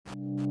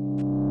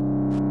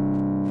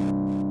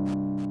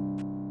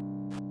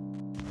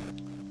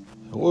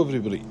Hello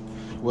everybody,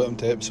 welcome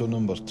to episode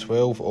number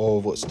 12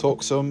 of Let's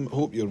Talk Some.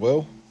 Hope you're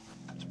well.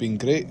 It's been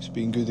great, it's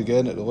been good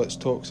again at the Let's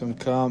Talk Some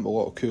camp. A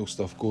lot of cool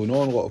stuff going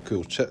on, a lot of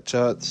cool chit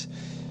chats.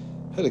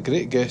 Had a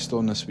great guest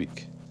on this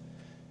week,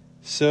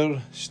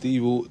 Sir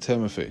Steve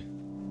Timothy,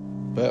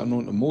 better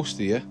known to most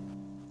of you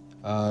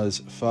as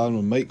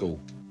Farmer Michael.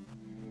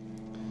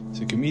 He's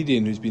a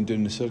comedian who's been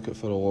doing the circuit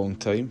for a long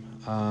time,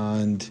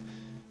 and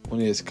one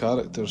of his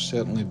characters,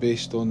 certainly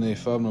based on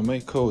Farmer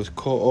Michael, has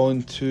caught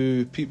on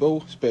to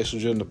people, especially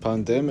during the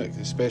pandemic,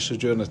 especially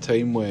during a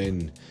time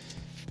when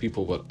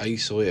people were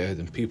isolated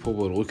and people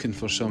were looking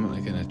for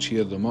something to kind of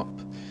cheer them up.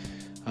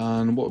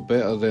 And what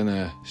better than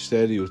a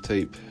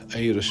stereotype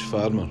Irish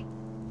farmer?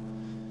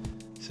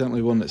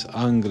 Certainly one that's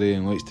angry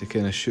and likes to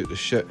kind of shoot the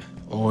shit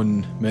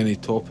on many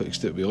topics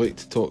that we like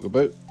to talk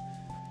about.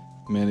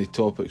 Many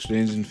topics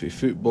ranging from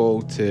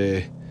football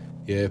to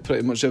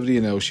pretty much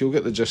everything else. You'll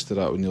get the gist of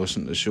that when you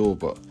listen to the show,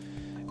 but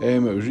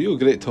it was real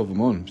great to have him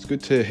on. It's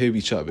good to hear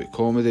we chat about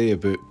comedy,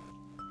 about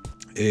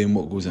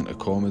what goes into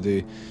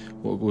comedy,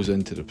 what goes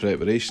into the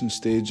preparation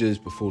stages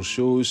before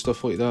shows,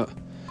 stuff like that.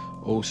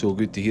 Also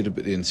good to hear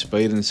about the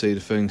inspiring side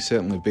of things,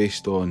 certainly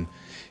based on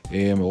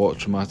a lot of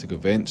traumatic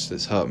events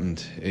that's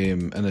happened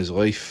in his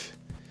life,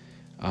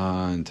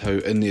 and how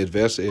in the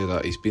adversity of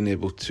that he's been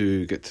able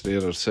to get to the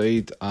other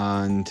side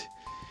and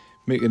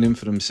make a name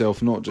for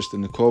himself, not just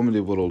in the comedy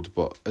world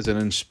but as an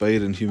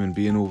inspiring human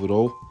being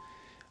overall.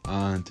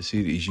 And to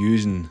see that he's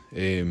using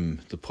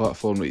the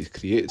platform that he's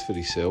created for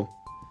himself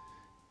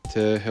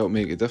to help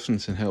make a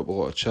difference and help a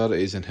lot of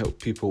charities and help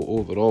people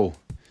overall.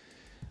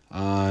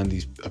 And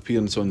his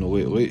appearance on the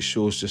Late Late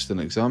Show is just an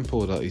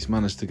example of that. He's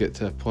managed to get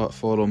to a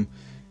platform,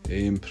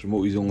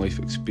 promote his own life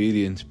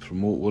experience,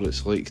 promote what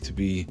it's like to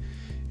be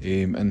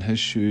in his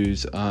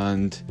shoes.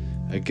 And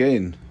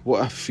again,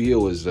 what I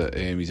feel is that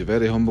he's a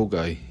very humble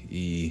guy.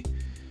 He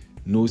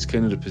knows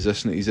kind of the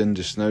position that he's in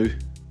just now,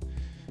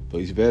 but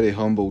he's very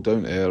humble,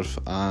 down to earth,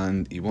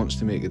 and he wants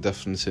to make a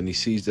difference, and he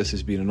sees this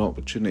as being an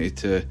opportunity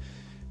to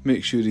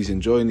make sure he's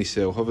enjoying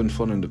himself, having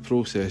fun in the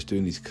process,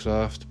 doing his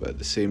craft, but at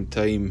the same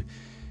time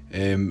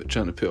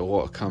trying to put a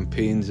lot of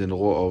campaigns in a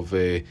lot of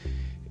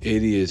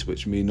areas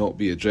which may not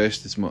be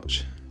addressed as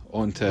much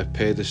onto a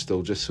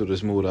pedestal, just so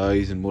there's more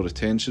eyes and more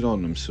attention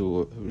on them.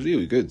 So it was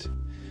really good.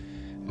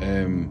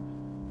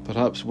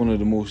 Perhaps one of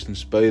the most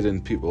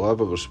inspiring people I've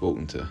ever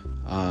spoken to,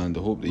 and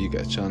I hope that you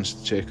get a chance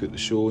to check out the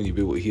show and you'll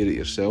be able to hear it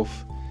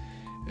yourself.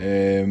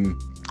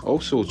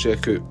 Also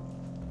check out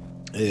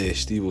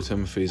Steve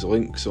Timothy's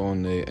links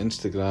on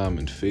Instagram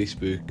and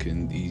Facebook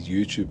and his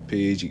YouTube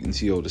page. You can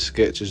see all the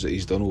sketches that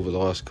he's done over the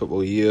last couple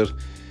of years.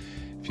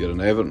 If you're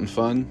an Everton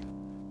fan,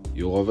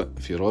 you'll love it.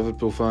 If you're a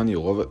Liverpool fan,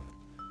 you'll love it.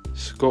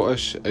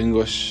 Scottish,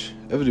 English,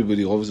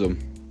 everybody loves him.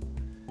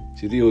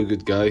 He's a really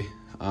good guy,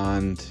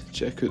 and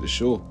check out the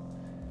show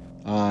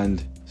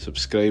and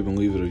subscribe and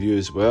leave a review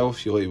as well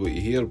if you like what you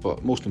hear.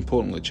 But most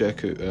importantly,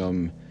 check out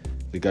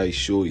the guy's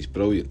show. He's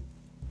brilliant.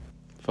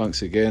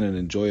 Thanks again and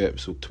enjoy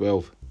episode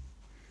 12.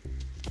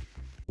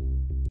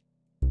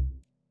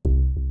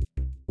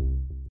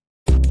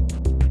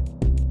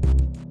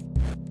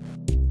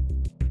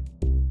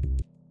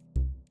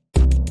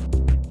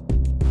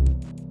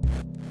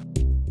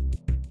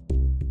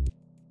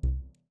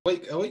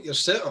 I like your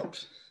setup.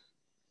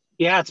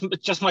 Yeah, it's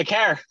just my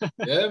car.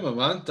 Yeah, my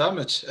man,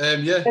 damage.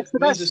 It's the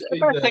best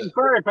thing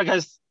for it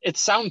because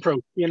it's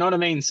soundproof. You know what I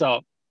mean?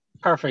 So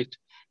perfect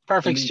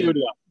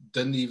studio.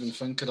 Didn't even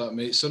think of that,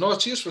 mate. So no,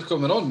 cheers for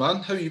coming on, man.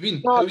 How you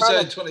been? No, How's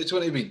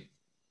 2020 been?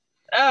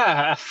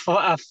 A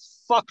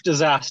fuck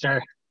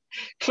disaster,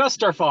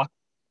 clusterfuck.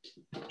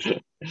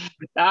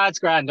 That's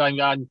grand.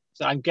 I'm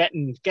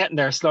getting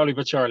there slowly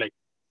but surely.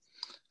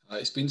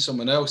 It's been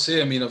someone else.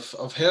 I mean,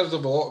 I've heard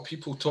of a lot of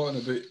people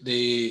talking about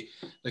the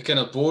kind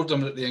of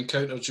boredom that they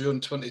encountered during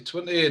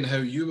 2020 and how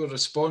you were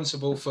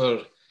responsible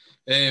for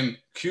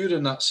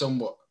curing that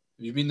somewhat.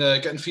 Have you been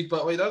getting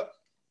feedback like that?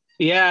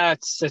 Yeah,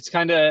 it's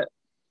kind of,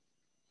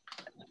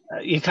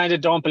 you kind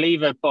of don't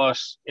believe it, but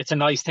it's a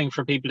nice thing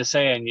for people to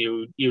say, and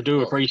you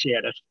do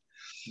appreciate it.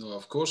 No,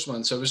 of course,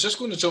 man. So I was just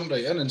going to jump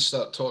right in and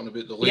start talking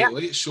about the Late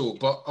Late Show,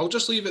 but I'll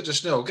just leave it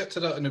just now. I'll get to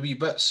that in a wee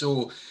bit.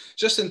 So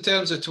just in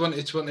terms of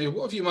 2020,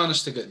 what have you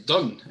managed to get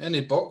done?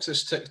 Any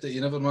boxes ticked that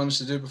you never managed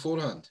to do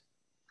beforehand?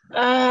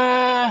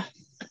 I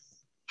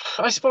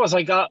suppose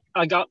I got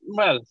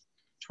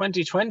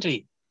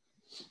 2020.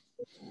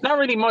 Not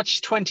really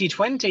much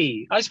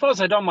 2020. I suppose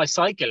I done my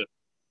cycle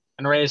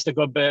and raised a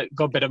good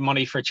bit of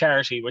money for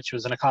charity, which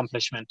was an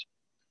accomplishment.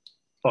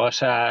 But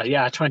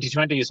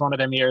 2020 is one of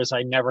them years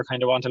I never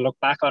kind of want to look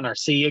back on or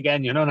see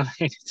again. You know what I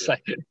mean? It's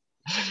like,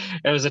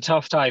 it was a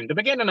tough time. The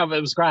beginning of it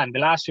was grand. The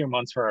last few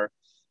months were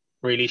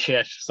really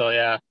shit. So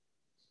I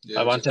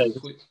want to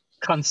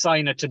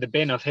consign it to the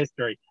bin of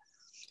history.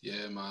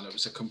 Yeah, man, it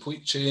was a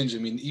complete change. I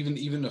mean,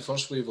 even the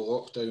first wave of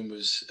lockdown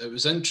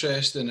was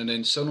interesting, and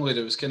then suddenly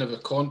there was kind of a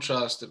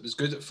contrast. It was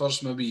good at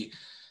first, maybe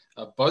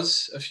a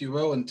buzz, if you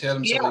will, in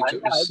terms of like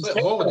it was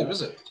like holiday,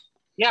 was it?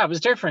 Yeah, it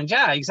was different.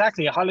 Yeah,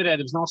 exactly. A holiday.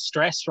 There was no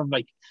stress from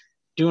like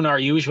doing our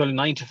usual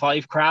 9 to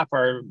 5 crap,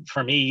 or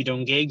for me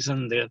doing gigs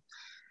and the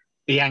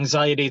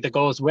anxiety that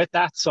goes with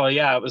that. So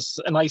yeah, it was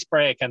a nice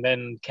break, and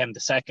then came the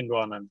second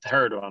one and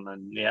third one,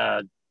 and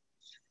yeah,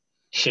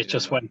 shit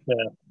just Yeah. went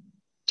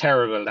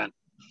terrible then.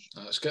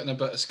 It's getting a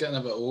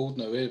bit old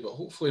now, eh? But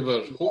hopefully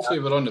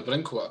we're on the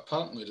brink of what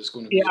apparently there's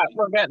going to be. Yeah,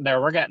 we're getting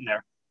there. We're getting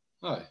there.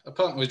 Aye,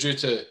 apparently due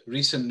to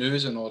recent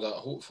news and all that,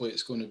 hopefully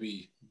it's going to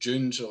be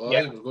June, July.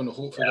 Yeah, We're going to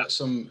hopefully yeah, get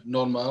some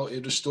normality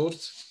restored.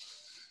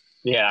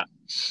 yeah,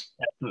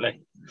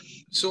 definitely.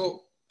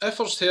 So I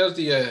first heard of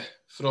you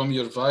from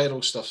your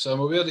viral stuff. So I'm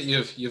aware that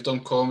you've done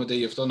comedy,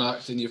 you've done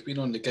acting, you've been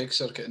on the gig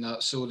circuit and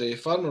that. So the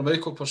Farmer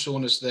Michael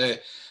persona is the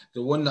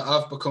one that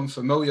I've become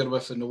familiar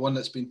with and the one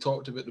that's been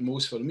talked about the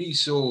most for me.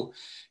 So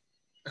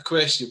a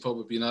question you've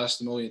probably been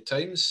asked a million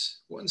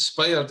times: what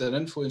inspired and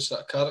influenced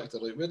that character?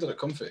 Like, where did it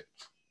come from?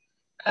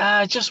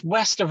 Just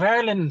west of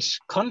Ireland,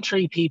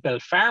 country people,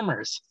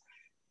 farmers.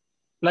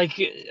 Like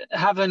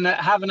having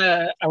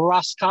a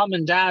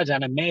Roscommon dad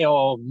and a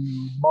Mayo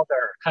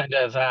mother kind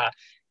of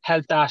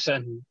helped that,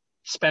 and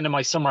spending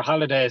my summer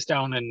holidays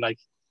down in like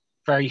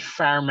very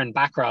farming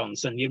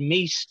backgrounds, and you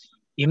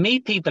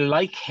meet people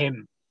like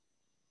him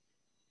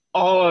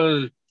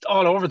all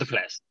all over the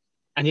place,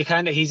 and you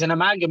kind of he's an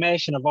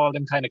amalgamation of all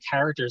them kind of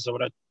characters that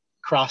would have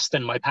crossed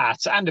in my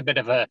paths, and a bit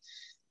of a,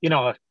 you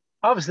know,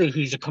 obviously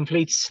he's a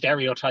complete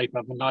stereotype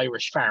of an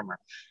Irish farmer,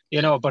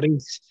 you know, but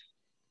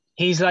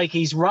he's like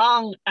he's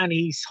wrong, and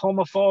he's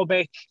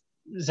homophobic,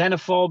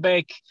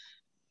 xenophobic,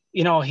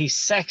 you know, he's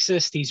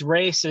sexist, he's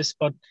racist,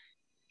 but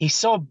he's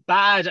so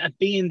bad at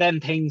being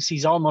them things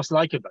he's almost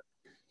likable.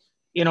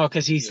 You know,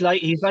 because he's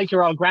like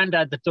your old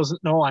granddad that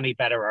doesn't know any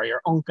better, or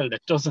your uncle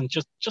that doesn't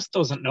just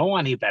doesn't know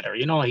any better.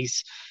 You know,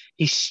 he's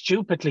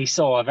stupidly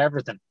so of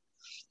everything.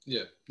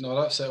 Yeah, no,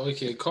 that's it.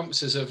 Like, it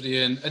encompasses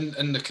everything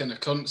in the kind of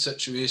current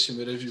situation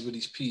where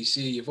everybody's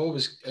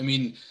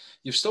PC.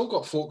 You've still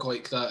got folk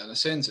like that in a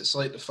sense. It's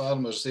like the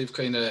farmers.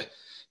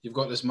 You've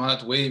got this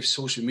mad wave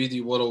social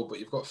media world, but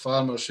you've got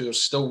farmers who are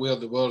still where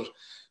they were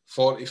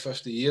 40,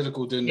 50 years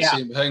ago doing the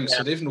same thing. Yeah.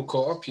 So they've not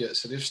caught up yet.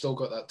 So they've still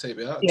got that type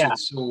of attitude. Yeah.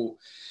 So,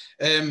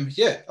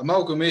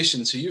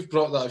 amalgamation. So you've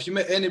brought that. Have you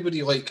met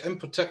anybody like in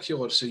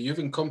particular? So you've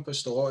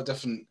encompassed a lot of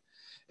different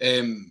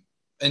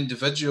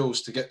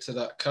individuals to get to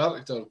that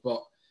character.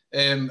 But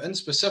in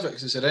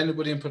specifics, is there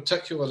anybody in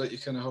particular that you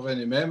kind of have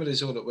any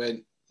memories of that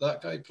went,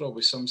 that guy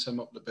probably sums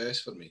him up the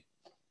best for me?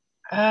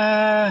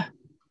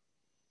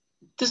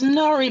 There's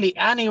not really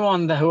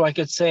anyone who I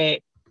could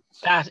say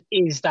that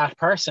is that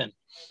person.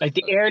 Like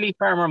the early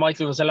Farmer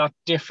Michael was a lot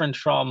different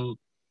from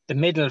the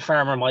middle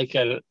Farmer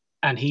Michael,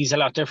 and he's a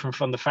lot different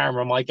from the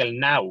Farmer Michael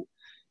now.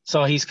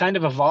 So he's kind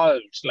of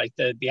evolved. Like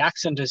the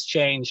accent has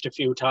changed a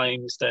few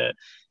times.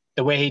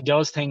 The way he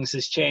does things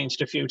has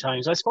changed a few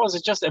times. I suppose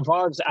it just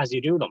evolves as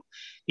you do them.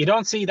 You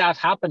don't see that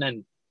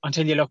happening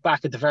until you look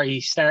back at the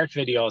very start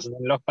videos, and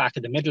then look back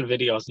at the middle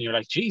videos, and you're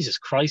like, Jesus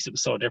Christ, it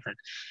was so different.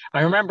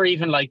 I remember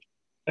even like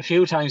a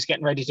few times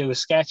getting ready to do a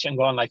sketch and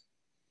going like,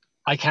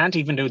 I can't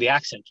even do the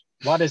accent.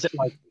 What is it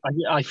like?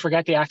 I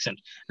forget the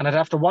accent. And I'd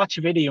have to watch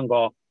a video and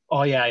go,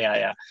 oh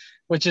yeah.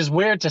 Which is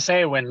weird to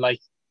say when like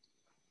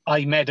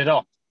I made it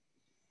up,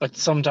 but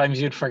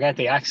sometimes you'd forget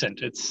the accent.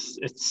 It's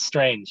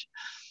strange.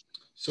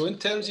 So in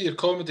terms of your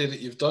comedy that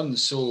you've done,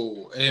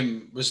 so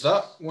was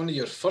that one of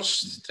your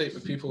first type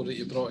of people that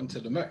you brought into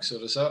the mix,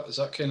 or is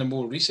that kind of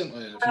more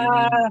recently? Have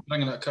you been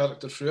bringing that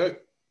character throughout?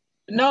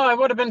 No, I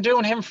would have been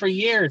doing him for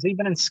years,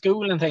 even in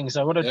school and things.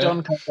 I would have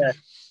done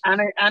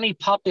kind of any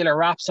popular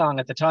rap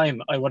song at the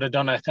time. I would have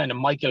done a kind of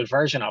Michael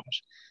version of it,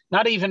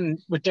 not even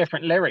with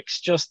different lyrics,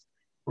 just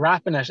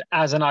rapping it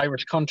as an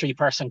Irish country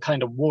person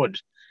kind of would.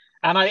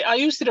 And I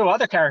used to do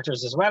other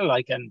characters as well,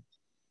 like, and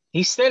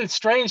he's still,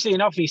 strangely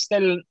enough, he's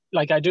still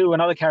like, I do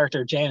another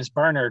character, James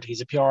Bernard.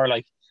 He's a pure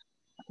like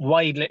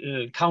wide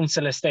little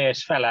council estate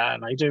fella,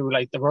 and I do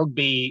like the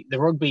rugby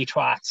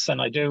twats, and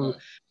I do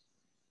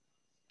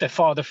the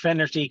Father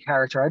Finnerty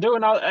character. I do a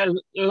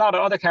lot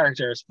of other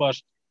characters, but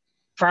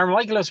Farmer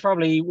Michael is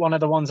probably one of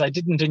the ones I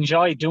didn't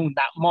enjoy doing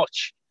that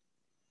much,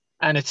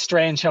 and it's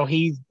strange how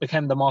he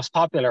became the most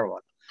popular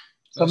one.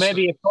 So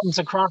maybe it comes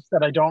across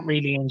that I don't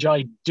really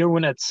enjoy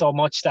doing it so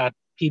much that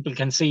people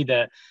can see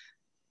the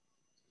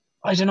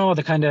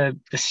kind of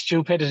the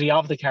stupidity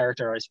of the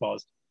character, I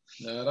suppose.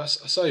 Yeah,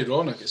 that's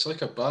ironic. It's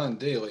like a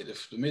band, eh? Like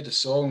they made a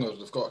song, or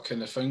they've got a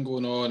kind of thing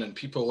going on, and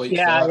people like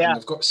that, and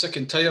they've got sick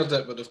and tired of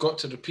it, but they've got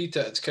to repeat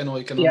it. It's kind of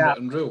like an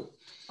unwritten rule.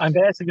 I'm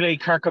basically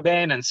Kurt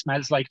Cobain and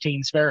Smells Like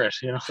Teen Spirit,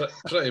 you know.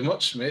 Pretty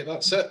much, mate.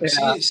 That's it.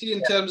 Yeah. See,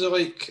 in terms of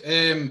like,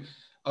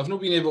 I've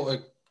not been able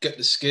to get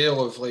the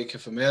scale of like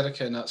if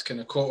America and that's kind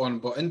of caught on,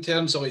 but in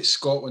terms of like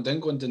Scotland,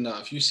 England, and that,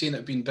 have you seen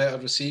it being better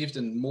received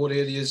in more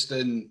areas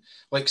than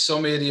like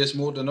some areas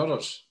more than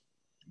others?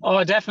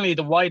 Oh, definitely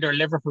the wider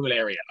Liverpool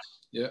area.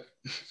 Yeah.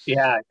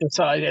 It's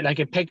like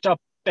it picked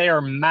up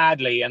there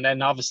madly, and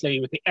then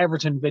obviously with the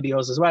Everton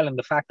videos as well, and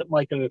the fact that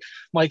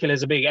Michael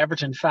is a big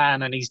Everton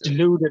fan, and he's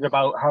deluded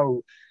about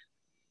how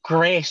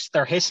great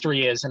their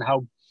history is and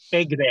how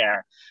big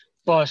there,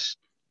 but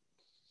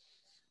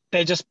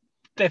they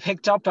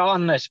picked up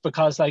on it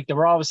because like they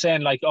were always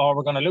saying like, oh,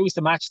 we're going to lose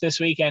the match this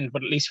weekend,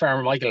 but at least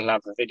Farmer Michael will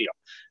have a video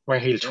where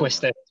he'll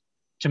twist it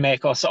to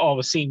make us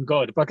always seem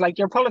good. But like,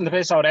 you're pulling the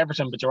piss out of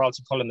Everton, but you're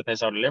also pulling the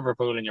piss out of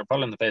Liverpool, and you're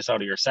pulling the piss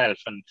out of yourself.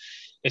 And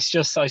it's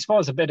just, I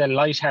suppose, a bit of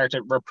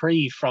light-hearted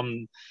reprieve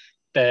from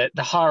the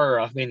horror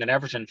of being an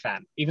Everton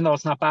fan, even though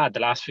it's not bad the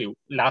last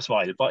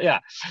while. But yeah.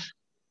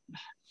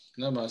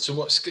 No, man. So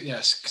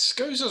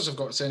Scousers have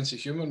got a sense of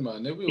humour,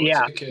 man. They will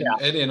take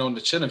anything on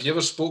the chin. Have you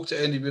ever spoke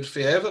to anybody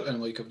for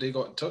Everton? Like, have they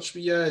got in touch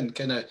with you and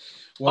kind of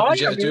wanted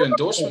you to do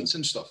endorsements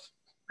and stuff?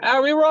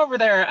 We were over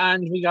there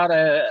and we got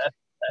a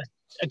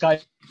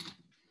guy.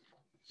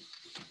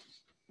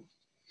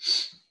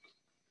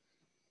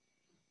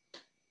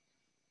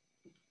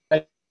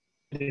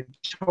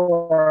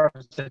 Tour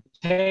of the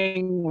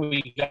thing.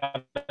 We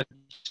got a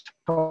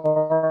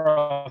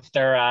tour of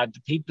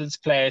the People's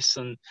Place,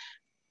 and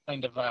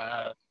kind of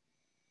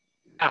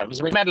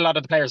we met a lot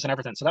of the players and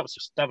everything. So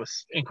that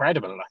was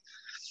incredible.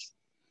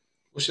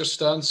 What's your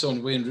stance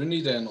on Wayne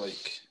Rooney then?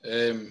 Like,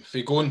 if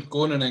he going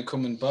and then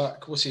coming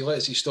back, what's he like?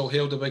 Is he still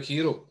hailed a big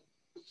hero?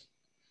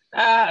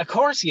 Of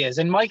course he is.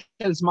 In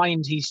Michael's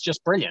mind, he's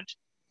just brilliant.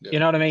 Yeah. You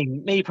know what I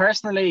mean? Me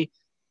personally,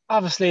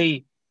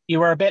 obviously, you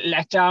were a bit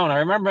let down. I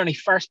remember when he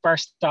first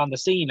burst on the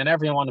scene and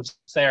everyone was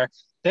there.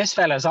 This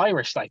fella's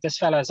Irish, like this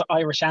fella's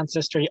Irish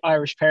ancestry,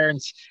 Irish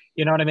parents.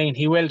 You know what I mean?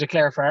 He will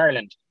declare for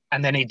Ireland,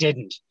 and then he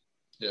didn't.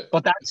 Yeah.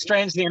 But that,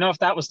 strangely enough,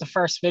 that was the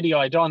first video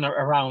I done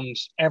around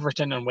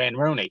Everton and Wayne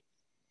Rooney.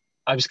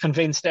 I was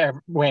convinced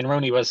Wayne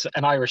Rooney was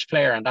an Irish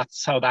player, and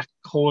that's how that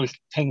whole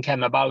thing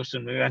came about,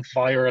 and we went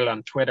viral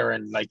on Twitter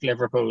and like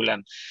Liverpool,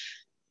 and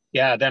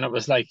yeah, then it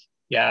was like,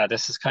 yeah,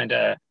 this is kind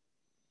of,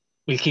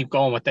 we'll keep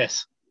going with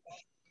this.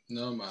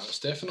 No, man, it's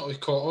definitely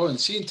caught on.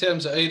 See, in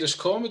terms of Irish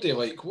comedy,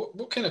 like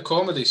what kind of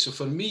comedy? So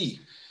for me,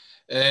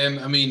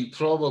 I mean,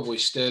 probably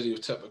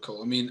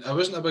stereotypical. I mean, I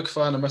wasn't a big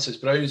fan of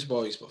Mrs. Brown's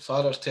Boys, but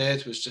Father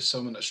Ted was just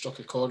someone that struck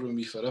a chord with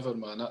me forever,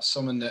 man. That's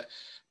someone that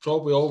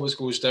probably always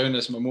goes down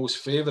as my most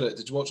favourite.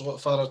 Did you watch a lot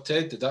of Father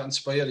Ted? Did that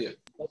inspire you?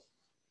 Of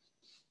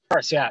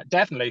course, yeah,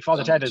 definitely.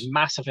 Father Ted is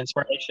massive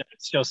inspiration.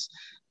 It's just,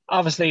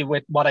 obviously,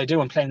 with what I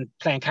do and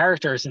playing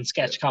characters in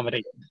sketch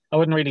comedy, I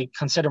wouldn't really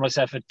consider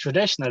myself a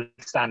traditional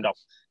stand-up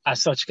as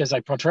such, because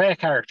I portray a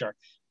character.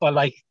 But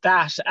like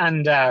that,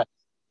 and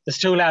there's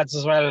two lads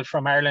as well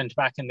from Ireland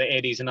back in the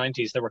 80s and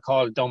 90s that were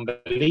called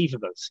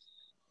Unbelievables.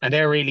 And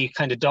they really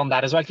kind of done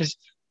that as well, because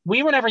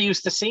we were never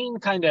used to seeing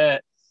kind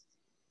of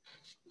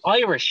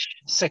Irish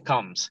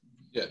sitcoms.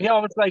 Yeah. You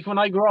know, it's like when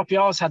I grew up, you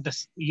always had the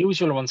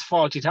usual ones,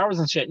 Fawlty Towers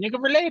and shit, and you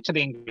could relate to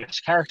the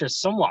English characters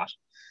somewhat,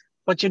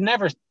 but you'd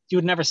never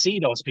see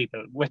those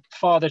people. With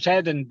Father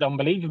Ted and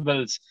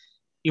Unbelievables,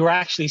 you were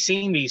actually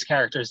seeing these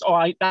characters.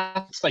 Oh,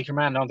 that's like your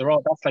man down the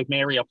road. That's like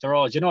Mary up the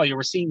road. You know, you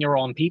were seeing your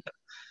own people.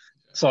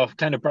 So I've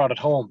kind of brought it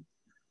home.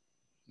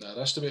 Nah,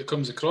 that's the way it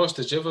comes across.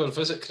 Did you ever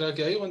visit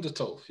Craggy Island at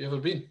all? Have you ever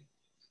been?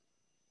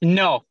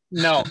 No.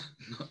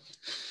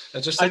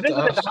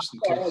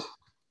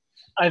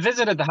 I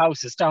visited the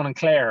house. It's down in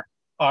Clare.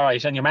 All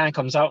right. And your man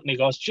comes out and he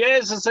goes,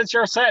 Jesus, it's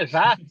yourself,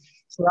 huh?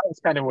 So that was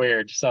kind of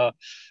weird. So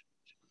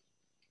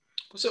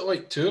what's it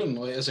like touring,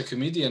 like, as a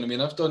comedian? I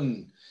mean, I've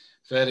done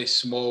very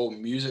small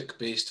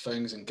music-based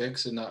things and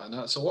gigs and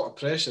that's a lot of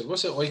pressure.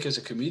 What's it like as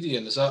a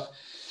comedian? Is there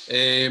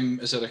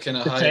a kind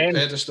of high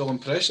pedestal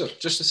and pressure?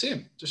 Just the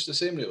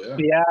same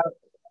really, yeah.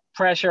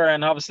 Pressure,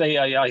 and obviously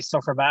I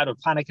suffer bad with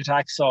panic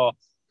attacks, so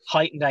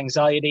heightened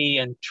anxiety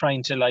and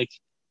trying to, like,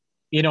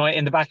 you know,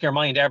 in the back of your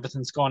mind,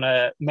 everything's going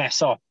to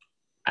mess up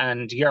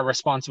and you're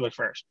responsible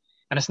for it.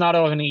 And it's not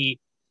only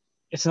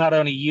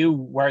you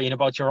worrying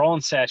about your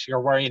own set,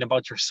 you're worrying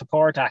about your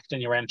support act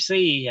and your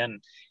MC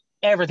and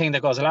everything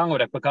that goes along with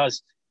it,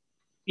 because,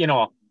 you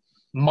know,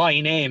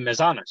 my name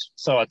is on it.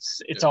 So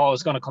it's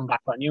always going to come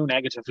back on you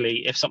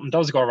negatively if something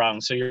does go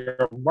wrong. So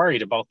you're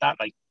worried about that,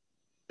 like,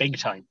 big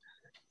time.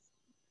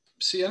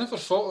 See, I never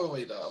thought of it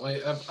like that.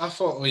 Like, I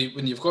thought, like,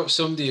 when you've got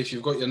somebody, if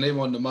you've got your name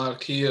on the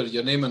marquee or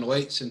your name in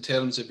lights in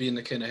terms of being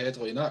the kind of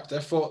headline act, I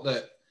thought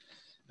that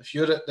if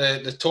you're at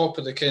the top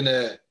of the kind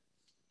of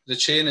the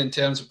chain in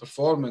terms of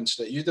performance,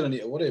 that you don't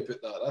need to worry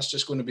about that. That's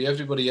just going to be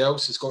everybody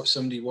else has got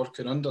somebody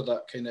working under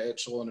that kind of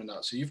echelon and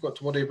that. So you've got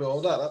to worry about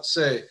all that.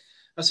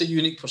 That's a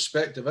unique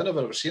perspective. I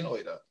never ever seen it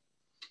like that.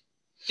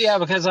 Yeah,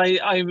 because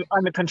I'm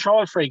a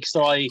control freak,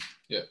 so I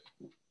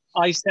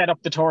set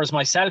up the tours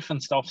myself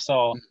and stuff.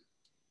 So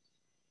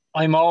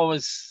I'm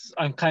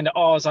kind of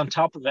always on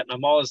top of it, and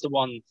I'm always the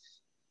one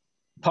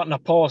putting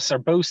up posts or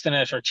boosting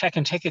it or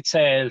checking ticket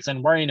sales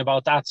and worrying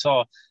about that.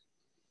 So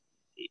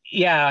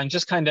yeah, I'm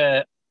just kind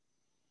of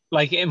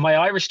like, in my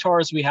Irish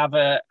tours, we have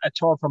a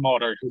tour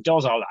promoter who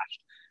does all that.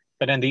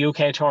 But in the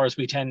UK tours,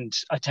 I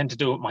tend to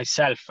do it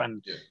myself,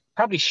 and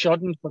probably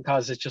shouldn't,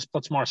 because it just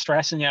puts more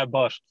stress on you.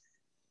 But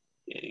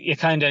you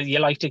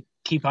like to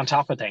keep on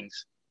top of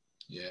things.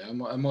 Yeah,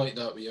 I'm like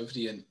that with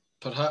everything.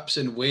 perhaps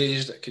in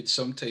ways that could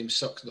sometimes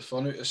suck the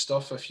fun out of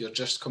stuff if you're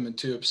just coming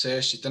too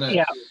obsessed. You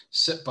didn't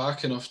sit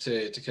back enough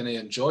to kind of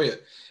enjoy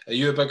it. Are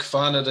you a big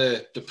fan of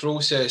the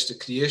process, the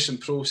creation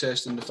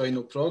process and the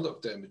final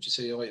product then? Would you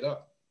say you like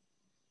that?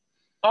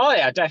 Oh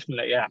yeah,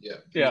 definitely. Yeah.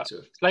 Me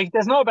too. Like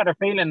there's no better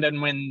feeling than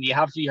when you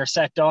have your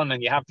set done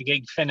and you have the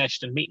gig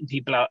finished and meeting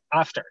people out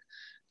after.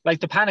 Like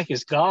the panic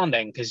is gone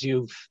then because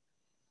you've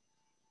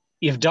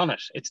done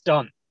it. It's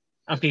done,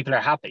 and people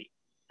are happy,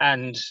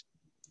 and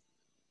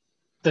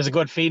there's a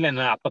good feeling in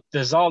that. But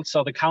there's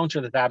also the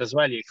counter to that as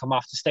well. You come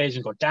off the stage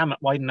and go, "Damn it,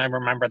 why didn't I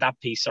remember that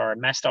piece or I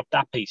messed up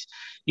that piece?"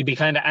 You'd be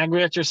kind of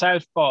angry at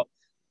yourself, but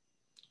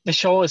the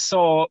show is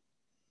so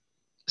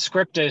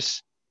scripted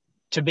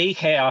to be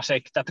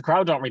chaotic that the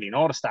crowd don't really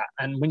notice that.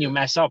 And when you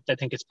mess up, they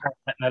think it's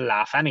perfect and they'll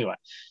laugh anyway.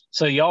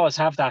 So you always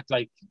have that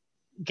like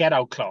get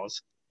out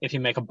clause if you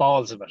make a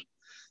balls of it.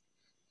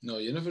 No,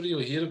 you never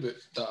really hear about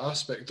that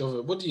aspect of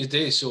it. What do you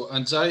do? So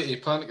anxiety,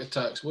 panic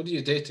attacks, what do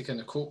you do to kind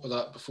of cope with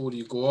that before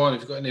you go on?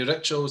 Have you got any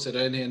rituals or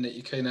anything that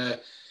you kind of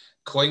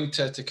cling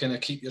to kind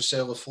of keep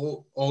yourself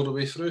afloat all the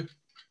way through?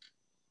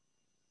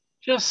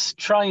 Just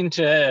trying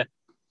to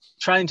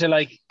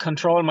like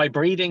control my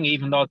breathing,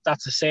 even though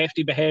that's a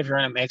safety behavior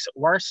and it makes it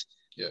worse.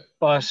 Yeah.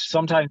 But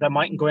sometimes I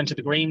mightn't go into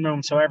the green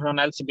room, so everyone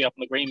else will be up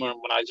in the green room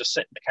when I just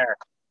sit in the car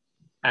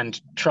and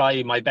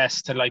try my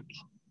best to like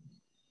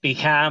be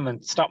calm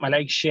and stop my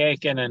legs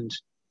shaking and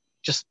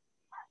just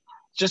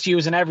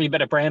using every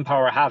bit of brain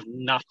power I have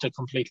not to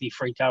completely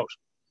freak out.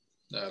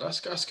 Yeah, that's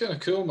kind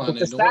of cool, man.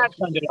 It's a sad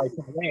kind of life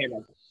in a way.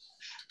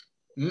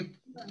 Like.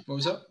 What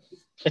was that?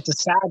 It's a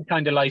sad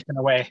kind of life in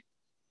a way.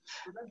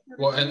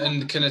 Well,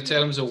 in kind of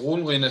terms of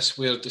loneliness,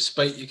 where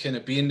despite you kind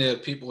of being there,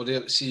 people are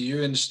there to see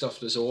you and stuff,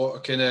 there's a lot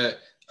of kind of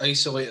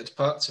isolated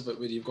parts of it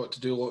where you've got to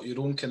do a lot of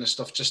your own kind of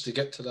stuff just to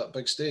get to that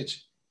big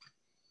stage.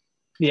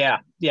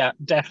 Yeah,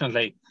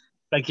 definitely.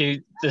 Like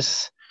I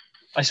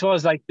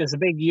suppose like there's a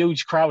big,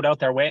 huge crowd out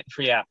there waiting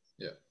for you.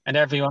 Yeah. And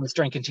everyone's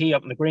drinking tea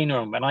up in the green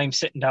room and I'm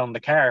sitting down in the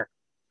car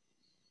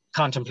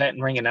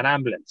contemplating ringing an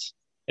ambulance.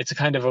 It's a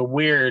kind of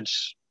weird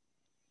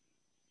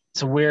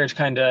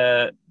kind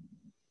of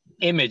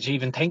image.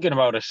 Even thinking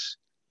about it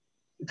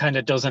kind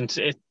of doesn't,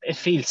 it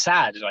feels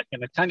sad, like,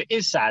 and it kind of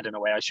is sad in a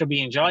way. I should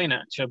be enjoying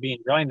it.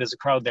 There's a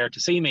crowd there to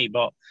see me,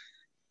 but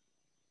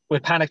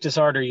with panic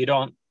disorder you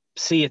don't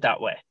see it that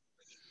way.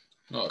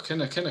 No, it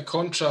kind of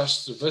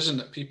contrasts the vision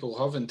that people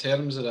have in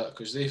terms of that,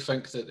 because they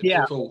think that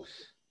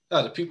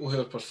the people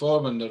who are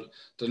performing,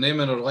 they're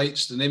naming their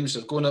lights, the names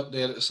are going up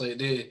there. It's like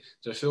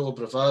they're full of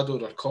bravado,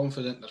 they're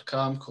confident, they're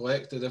calm,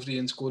 collected,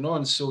 everything's going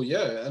on. So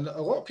yeah, and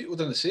a lot of people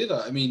didn't say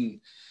that. I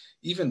mean,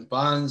 even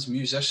bands,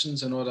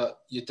 musicians, and all that,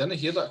 you didn't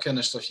hear that kind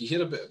of stuff. You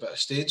hear a bit of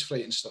stage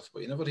fright and stuff,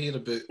 but you never hear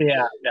about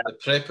the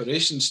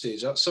preparation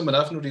stage. That's something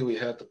I've not really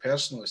heard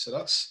personally. So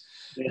that's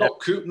not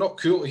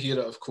cool to hear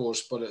it, of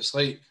course, but it's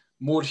like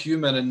more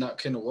human in that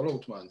kind of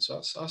world, man. So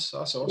that's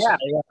awesome.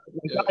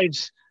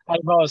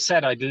 I've always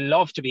said I'd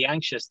love to be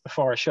anxious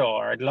before a show,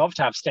 or I'd love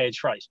to have stage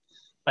fright.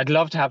 I'd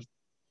love to have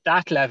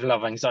that level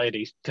of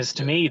anxiety, because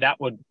to me that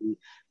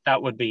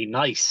would be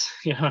nice.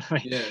 You know what I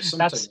mean? Yeah,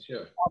 sometimes,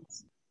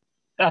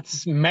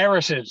 that's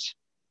merited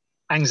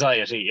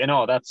anxiety. You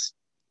know, that's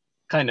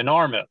kind of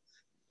normal.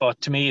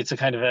 But to me, it's a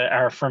kind of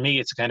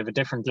a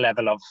different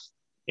level of,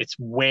 it's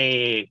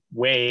way,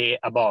 way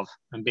above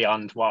and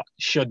beyond what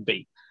should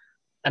be.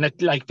 And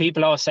it, like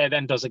people always say,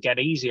 then does it get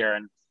easier?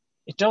 And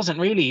it doesn't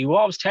really. You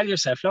always tell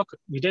yourself, look,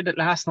 we did it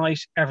last night,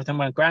 everything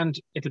went grand,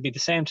 it'll be the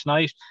same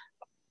tonight.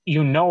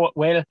 You know it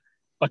will,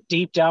 but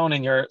deep down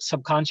in your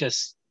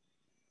subconscious,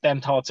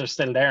 them thoughts are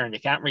still there, and you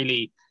can't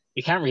really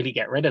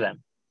get rid of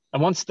them.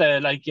 And once the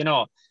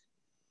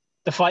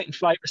fight and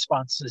flight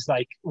response is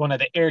like one of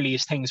the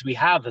earliest things we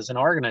have as an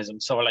organism.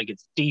 So like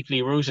it's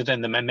deeply rooted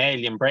in the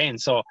mammalian brain.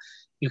 So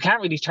you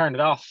can't really turn it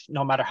off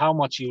no matter how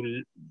much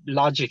you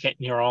logic it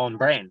in your own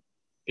brain.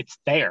 It's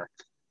there.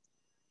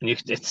 And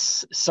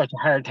it's such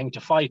a hard thing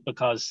to fight,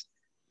 because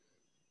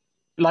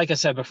like I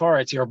said before,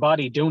 it's your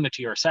body doing it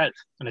to yourself,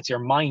 and it's your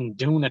mind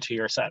doing it to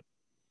yourself.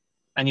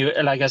 And you,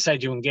 like I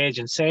said, you engage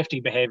in safety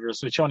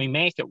behaviors, which only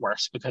make it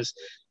worse, because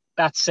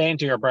that's saying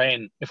to your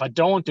brain, if I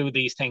don't do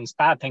these things,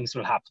 bad things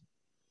will happen.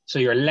 So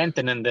you're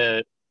lengthening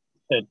the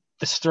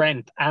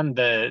strength and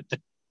the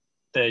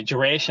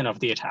duration of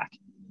the attack.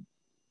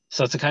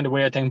 So it's a kind of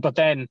weird thing. But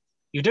then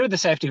you do the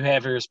safety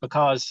behaviors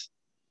because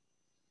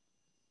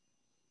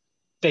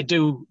they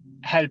do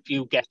help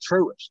you get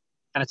through it.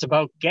 And it's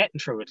about getting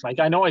through it. Like,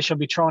 I know I should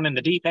be thrown in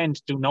the deep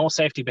end, do no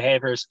safety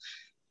behaviors.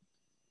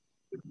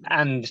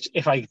 And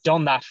if I'd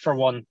done that for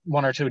one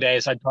or 2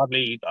 days, I'd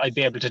be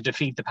able to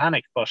defeat the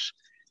panic. But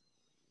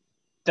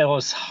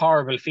those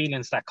horrible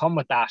feelings that come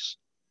with that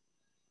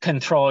can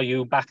throw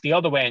you back the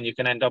other way, and you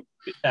can end up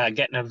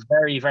getting a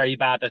very, very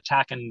bad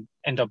attack and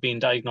end up being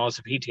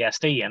diagnosed with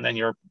PTSD. And then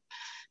you're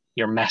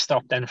messed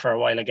up then for a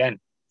while again.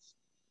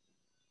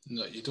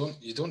 No, you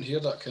don't hear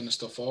that kind of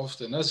stuff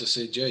often. As I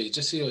said, you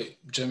just see like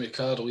Jimmy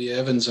Carr, Lee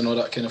Evans and all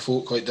that kind of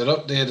folk, like they're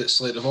up there,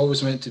 it's like they've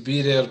always meant to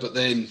be there, but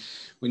then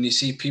when you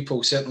see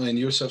people, certainly in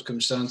your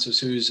circumstances,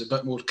 who's a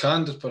bit more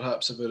candid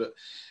perhaps about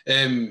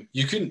it.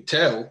 You couldn't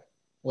tell,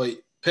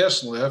 like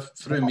personally,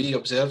 through me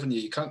observing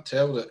you can't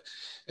tell that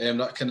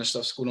that kind of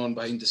stuff's going on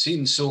behind the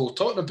scenes. So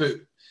talking about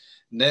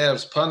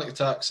nerves, panic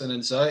attacks and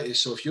anxiety,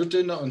 so if you're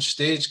doing that on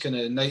stage kind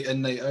of night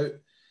in, night out,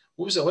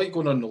 what was it like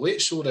going on the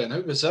Late Show then?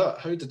 How was that?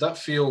 How did that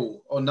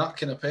feel on that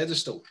kind of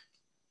pedestal?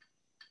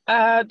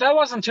 That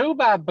wasn't too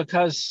bad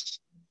because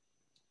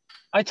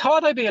I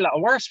thought I'd be a lot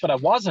worse, but I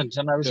wasn't.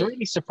 And I was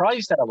really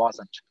surprised that I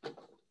wasn't.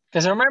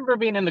 Because I remember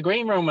being in the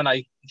green room and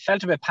I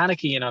felt a bit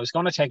panicky and I was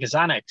going to take a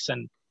Xanax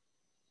and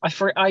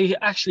I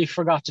actually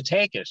forgot to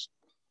take it.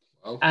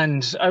 Wow.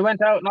 And I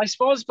went out and I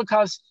suppose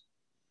because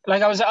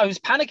like I was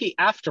panicky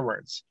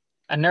afterwards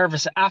and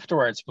nervous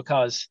afterwards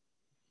because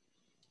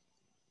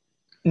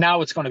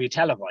now it's going to be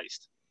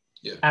televised.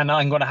 Yeah. And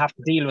I'm going to have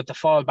to deal with the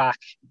fallback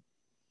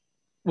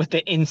with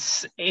the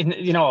instant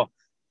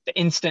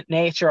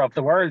nature of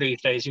the world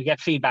these days. You get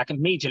feedback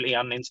immediately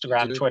on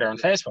Instagram, Twitter,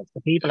 and Facebook.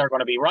 The people are going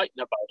to be writing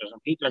about it,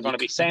 and people are going to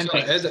be saying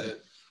things. Edit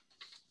it.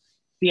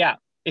 Yeah,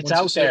 it's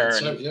out there.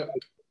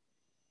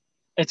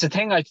 It's a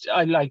thing I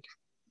like.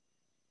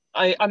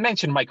 I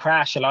mentioned my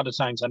crash a lot of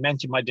times. I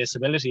mentioned my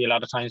disability a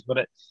lot of times, but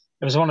it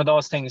was one of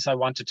those things I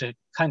wanted to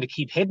kind of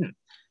keep hidden.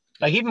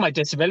 Like even my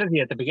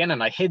disability at the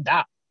beginning, I hid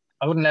that.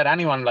 I wouldn't let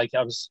anyone, like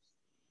I was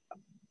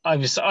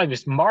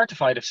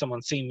mortified if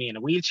someone seen me in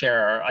a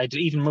wheelchair, or I'd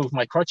even move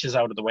my crutches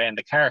out of the way in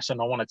the car so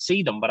no one would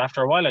see them. But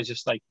after a while, I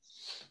just like,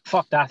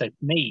 fuck that, it's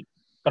me.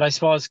 But I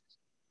suppose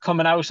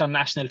coming out on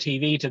national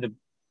TV to the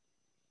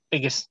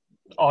biggest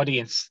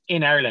audience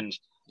in Ireland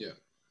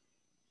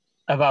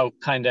about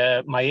kind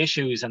of my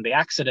issues and the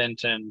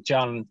accident and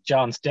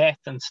John's death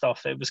and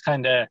stuff, it was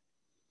kind of,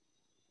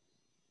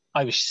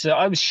 I was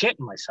shitting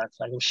myself.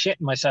 Like I was shitting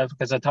myself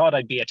because I thought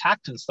I'd be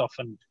attacked and stuff.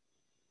 And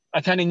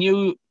I kind of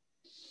knew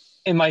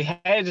in my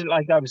head,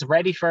 like I was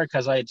ready for it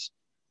because I'd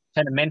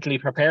kind of mentally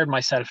prepared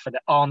myself for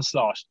the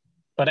onslaught,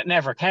 but it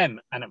never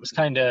came. And it was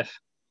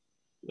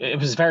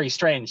very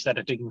strange that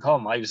it didn't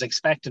come. I was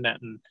expecting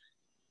it. And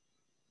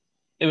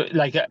it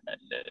like the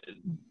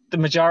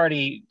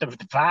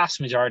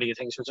vast majority of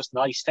things were just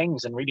nice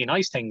things and really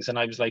nice things. And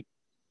I was like,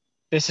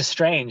 this is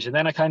strange. And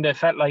then I kind of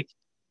felt like,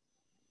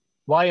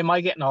 why am I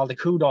getting all the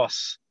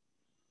kudos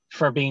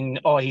for being,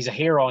 oh, he's a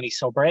hero and he's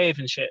so brave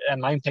and shit?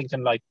 And I'm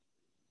thinking like,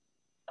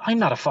 I'm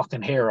not a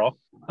fucking hero.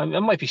 I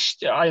might be,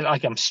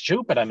 I'm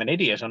stupid. I'm an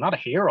idiot. I'm not a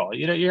hero.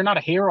 You're not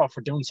a hero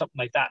for doing something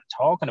like that and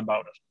talking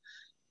about it.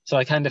 So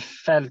I kind of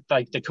felt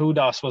like the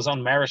kudos was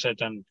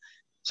unmerited. And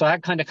so I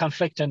had kind of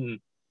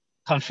conflicting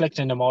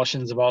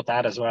emotions about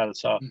that as well.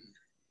 So.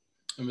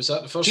 And was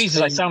that the first Jesus,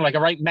 time... I sound like a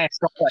right mess.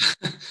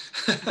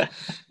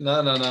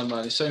 No,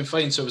 man. You sound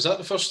fine. So was that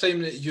the first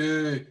time that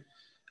you,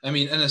 I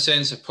mean, in a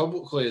sense of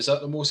publicly, is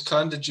that the most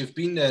candid you've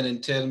been then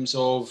in terms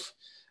of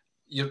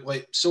your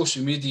like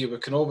social media? We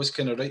can always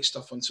kind of write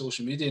stuff on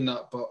social media and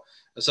that, but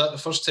is that the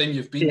first time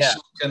you've been so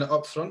kind of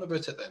upfront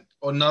about it then?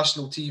 On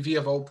national TV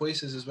of all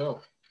places as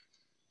well?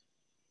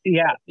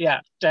 Yeah,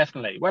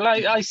 definitely. Well,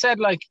 I said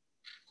like,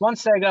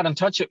 once they got in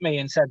touch with me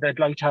and said they'd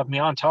like to have me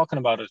on talking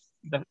about it,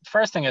 the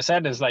first thing I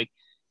said is like,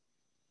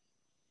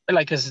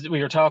 as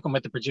we were talking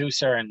with the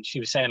producer and she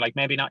was saying like,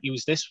 maybe not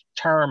use this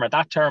term or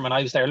that term. And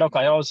I was there, look,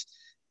 I always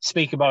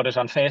speak about it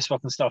on Facebook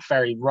and stuff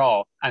very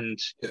raw and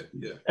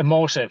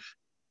emotive.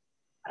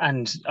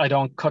 And I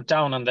don't cut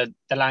down on the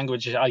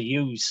language I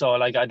use. So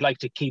like, I'd like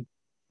to keep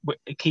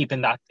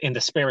in the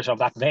spirit of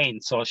that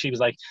vein. So she was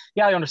like,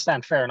 yeah, I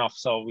understand. Fair enough.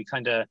 So we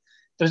kind of,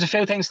 there's a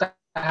few things that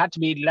had to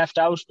be left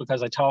out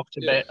because I talked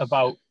a bit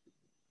about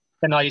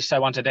the night I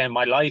wanted to end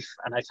my life.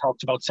 And I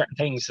talked about certain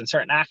things and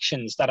certain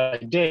actions that I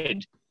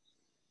did.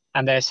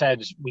 And they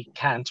said, we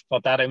can't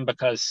put that in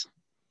because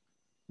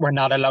we're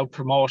not allowed to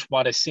promote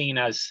what is seen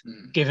as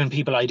giving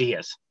people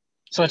ideas.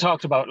 So I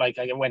talked about, like,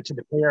 I went to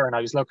the pier and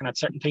I was looking at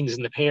certain things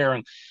in the pier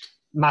and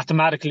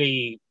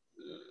mathematically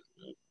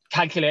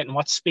calculating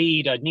what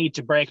speed I'd need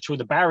to break through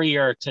the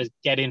barrier to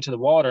get into the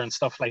water and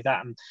stuff like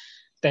that. And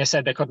they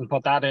said they couldn't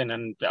put that in.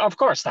 And of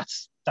course,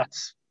 that's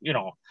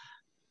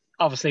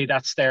obviously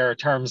that's their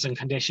terms and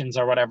conditions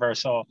or whatever.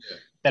 So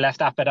they left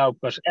that bit out,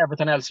 but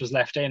everything else was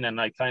left in. And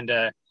I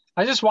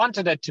just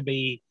wanted it to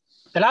be,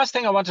 the last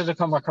thing I wanted to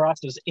come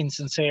across was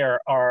insincere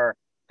or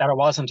that I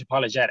wasn't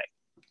apologetic.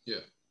 Yeah.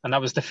 And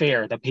that was the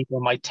fear that people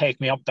might take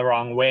me up the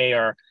wrong way,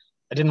 or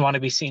I didn't want to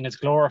be seen as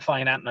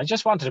glorifying it. And I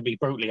just wanted to be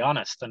brutally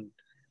honest. And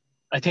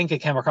I think it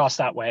came across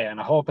that way,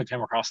 and I hope it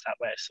came across that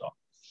way. So.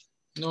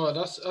 No,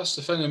 that's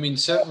the thing. I mean,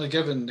 certainly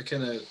given the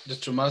kind of the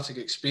traumatic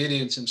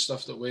experience and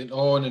stuff that went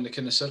on and the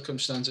kind of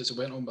circumstances that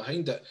went on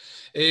behind it,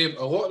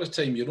 a lot of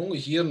the time you're only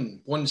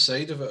hearing one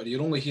side of it, or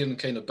you're only hearing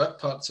kind of bit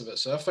parts of it.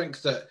 So I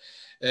think that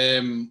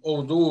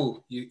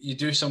although you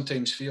do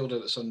sometimes feel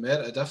that it's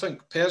unmerited, I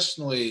think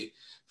personally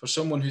for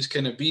someone who's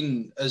kind of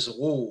been as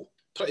low,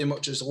 pretty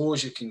much as low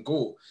as you can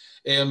go,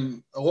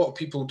 a lot of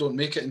people don't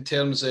make it in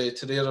terms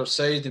to the other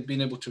side and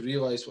being able to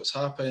realise what's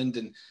happened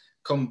and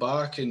come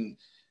back and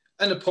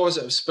in a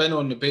positive spin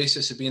on the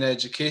basis of being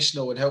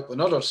educational and helping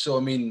others. So,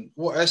 I mean,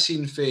 what I've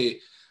seen for a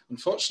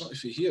unfortunately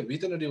for here, we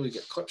didn't really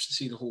get clips to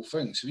see the whole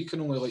thing, so we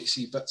can only like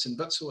see bits and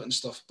bits of it and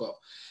stuff. But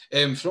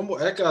from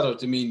what I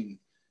gathered, I mean,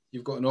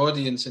 you've got an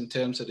audience in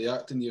terms of the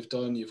acting you've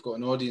done, you've got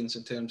an audience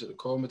in terms of the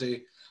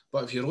comedy,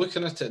 but if you're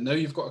looking at it now,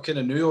 you've got a kind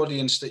of new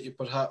audience that you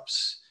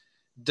perhaps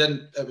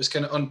didn't. It was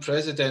kind of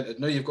unprecedented.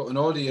 Now you've got an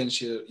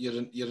audience.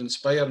 You're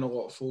inspiring a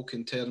lot of folk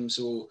in terms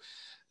of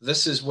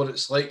this is what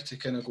it's like to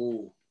kind of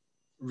go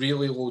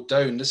really low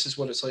down. This is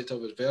what it's like to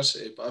have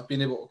adversity. But I've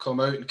been able to come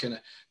out and kind of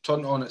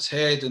turn it on its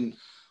head. And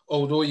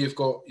although you've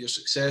got your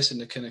success in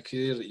the kind of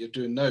career that you're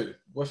doing now,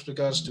 with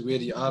regards to where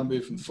you are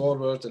moving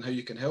forward and how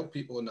you can help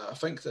people and that, I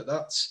think that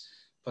that's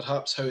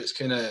perhaps how it's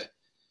kind of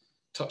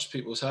touched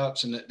people's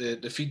hearts, and that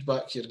the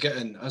feedback you're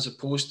getting, as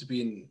opposed to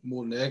being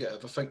more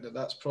negative, I think that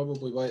that's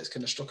probably why it's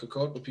kind of struck a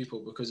chord with people,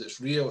 because it's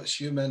real, it's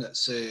human,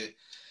 it's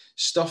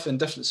stuff in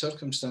different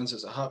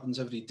circumstances that happens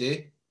every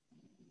day.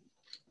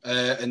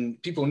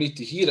 And people need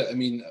to hear it. I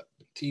mean,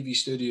 TV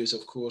studios,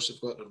 of course, have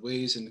got their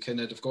ways and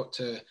kind of they've got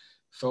to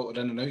filter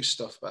in and out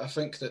stuff. But I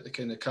think that the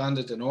kind of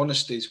candid and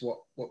honesty is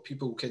what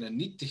people kind of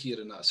need to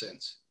hear in that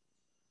sense.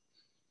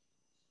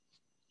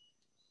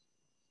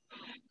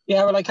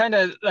 Yeah, well, I kind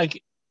of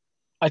like,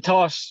 I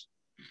thought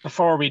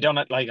before we done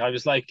it, like I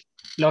was like,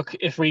 look,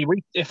 if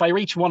I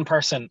reach one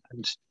person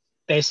and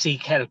they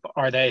seek help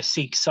or they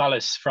seek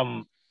solace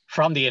from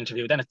the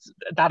interview, then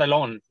that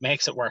alone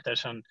makes it worth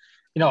it. And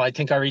you know, I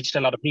think I reached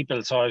a lot of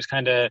people, so I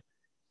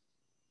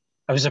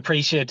was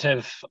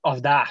appreciative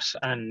of that,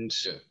 and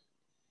yeah.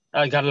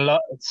 I got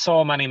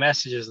so many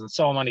messages and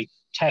so many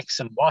texts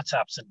and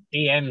WhatsApps and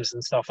DMs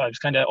and stuff. I was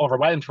kind of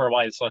overwhelmed for a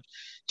while, so it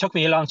took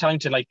me a long time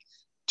to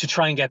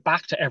try and get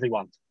back to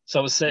everyone. So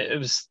it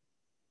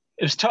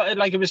was tough.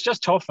 Like, it was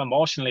just tough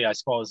emotionally, I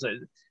suppose.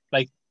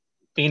 Like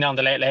being on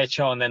the Late Late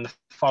Show and then the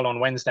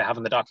following Wednesday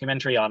having the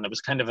documentary on, it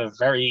was kind of a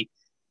very,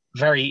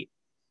 very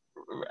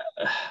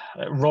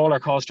roller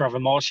coaster of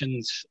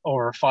emotions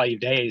over 5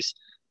 days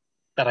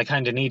that I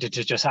kind of needed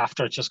to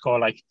just go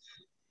like,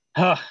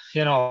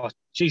 you know,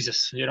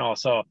 Jesus, you know.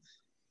 So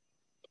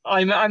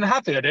I'm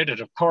happy I did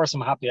it. Of course,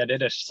 I'm happy I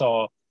did it.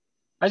 So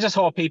I just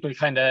hope people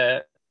kind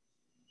of,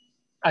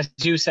 as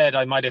you said,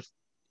 I might have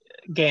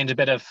gained a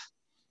bit of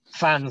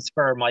fans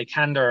for my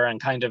candor, and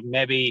kind of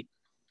maybe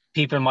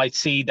people might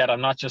see that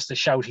I'm not just a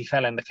shouty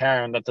fella in the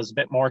car, and that there's a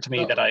bit more to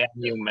me, that I am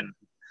human.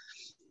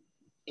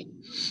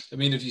 I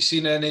mean, have you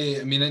seen any,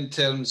 I mean, in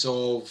terms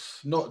of,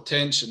 not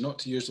attention, not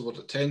to use the word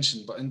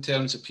attention, but in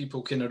terms of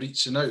people kind of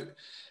reaching out,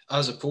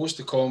 as opposed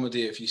to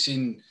comedy, have you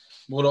seen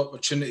more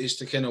opportunities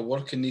to kind of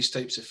work in these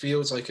types of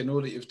fields? Like, I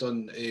know that you've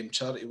done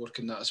charity work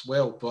in that as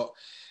well, but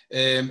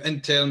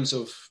in terms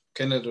of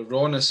kind of the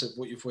rawness of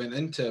what you've went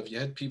into, have you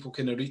had people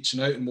kind of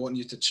reaching out and wanting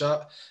you to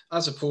chat,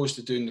 as opposed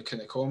to doing the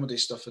kind of comedy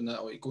stuff and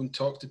that, like go and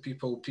talk to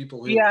people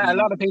who a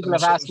lot of people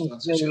have asked me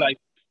to do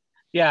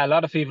a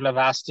lot of people have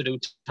asked to do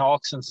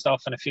talks and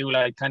stuff, and a few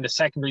like kind of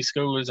secondary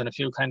schools and a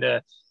few kind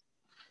of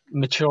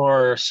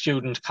mature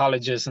student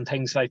colleges and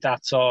things like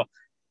that. So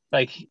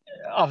like,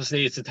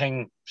 obviously it's a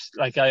thing,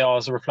 like I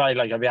always reply,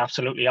 like, I'd be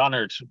absolutely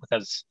honored,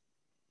 because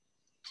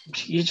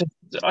you just,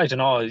 I don't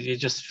know, you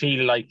just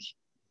feel like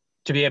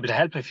to be able to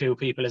help a few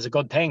people is a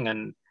good thing,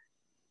 and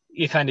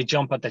you kind of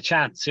jump at the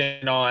chance, you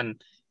know. And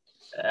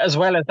as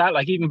well as that,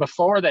 like even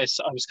before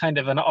this, I was kind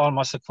of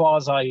almost a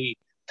quasi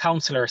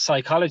counselor,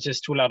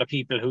 psychologist to a lot of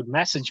people who'd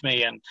message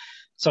me, and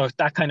so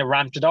that kind of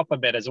ramped it up a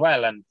bit as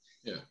well. And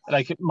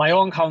like my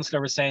own counselor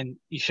was saying,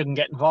 you shouldn't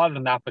get involved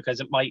in that because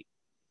it might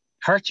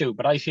hurt you,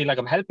 but I feel like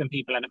I'm helping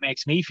people and it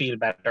makes me feel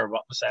better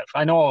about myself.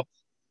 I know,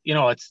 you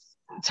know, it's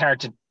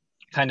hard to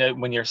kind of,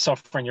 when you're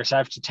suffering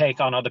yourself, to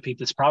take on other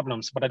people's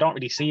problems, but I don't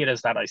really see it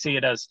as that. I see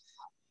it as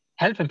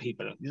helping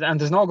people, and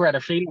there's no greater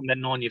feeling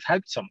than knowing you've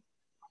helped some.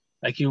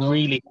 Like, you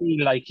really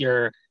feel like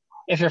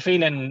if you're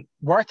feeling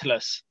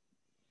worthless,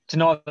 to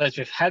know that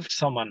you've helped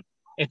someone,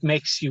 it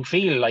makes you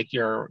feel like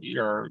you're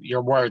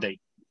worthy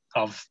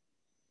of,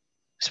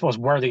 I suppose,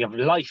 worthy of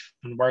life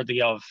and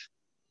worthy of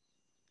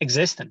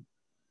existing.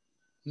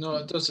 No,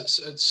 it does.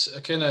 It's a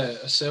kind of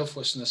a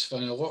selflessness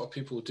thing. A lot of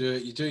people do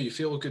it. You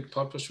feel a good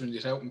purpose when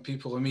you're helping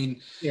people. I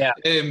mean, yeah.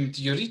 Do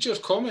you read your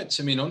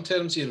comments? I mean, on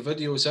terms of your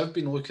videos, I've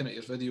been looking at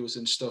your videos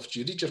and stuff. Do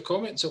you read your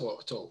comments a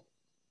lot at all?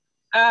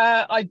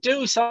 I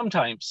do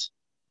sometimes.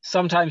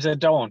 Sometimes I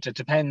don't. It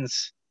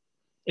depends.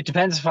 It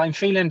depends. If I'm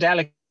feeling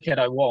delicate,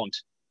 I won't.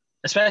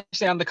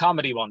 Especially on the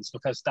comedy ones,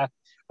 because but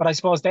I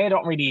suppose they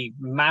don't really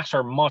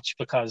matter much,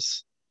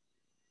 because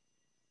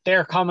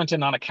they're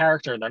commenting on a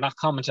character. They're not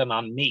commenting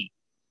on me.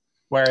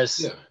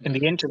 Whereas in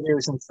the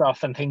interviews and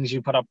stuff and things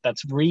you put up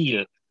that's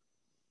real,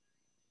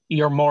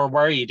 you're more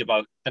worried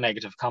about the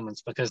negative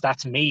comments, because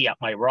that's me at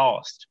my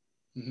rawest.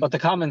 Mm-hmm. But the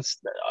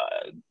comments,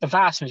 the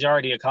vast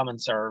majority of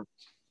comments are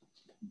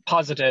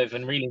positive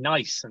and really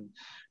nice.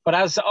 But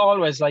as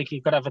always, like,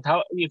 you could have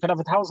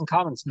 1,000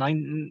 comments,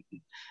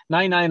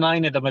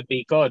 999 of them would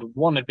be good,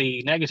 one would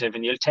be negative,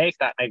 and you'll take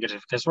that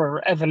negative, because we're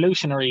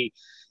evolutionarily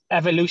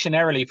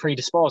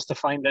predisposed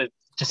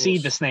to see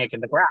the snake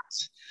in the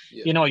grass.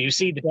 You know, you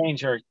see the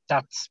danger,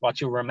 that's what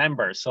you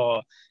remember.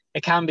 So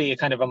it can be a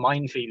kind of a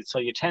minefield. So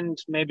you tend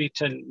maybe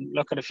to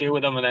look at a few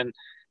of them and then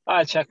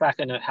I'll check back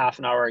in a half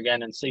an hour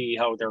again and see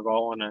how they're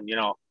going. And, you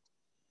know.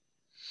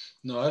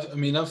 No, I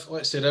mean, I've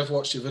watched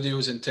your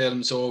videos in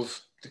terms of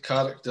the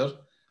character.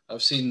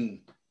 I've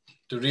seen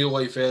the real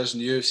life version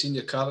of you. I've seen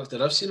your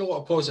character. I've seen a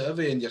lot of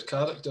positivity in your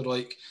character,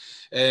 like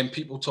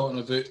people talking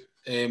about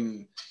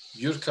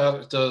your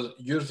character,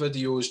 your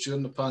videos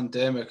during the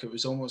pandemic. It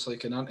was almost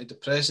like an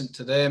antidepressant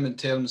to them in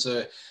terms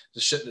of the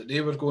shit that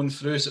they were going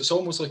through. So it's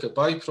almost like a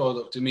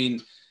byproduct. I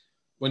mean,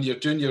 when you're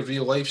doing your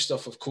real life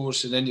stuff, of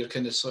course, and then you're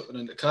kind of slipping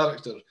into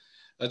character.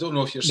 I don't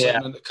know if you're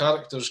slipping into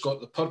character's got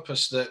the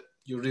purpose that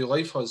your real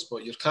life has,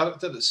 but your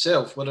character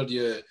itself, whether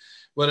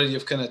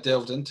you've kind of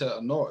delved into it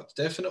or not, it's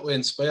definitely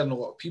inspiring a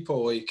lot of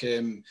people, like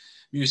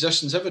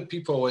musicians. I've had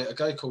people like a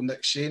guy called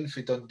Nick Shane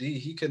for Dundee.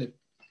 He kind of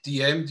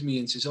DM'd me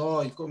and says,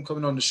 "Oh, you've got him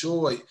coming on the show.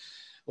 Like,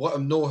 let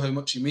him know how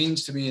much he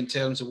means to me in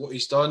terms of what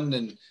he's done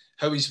and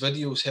how his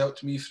videos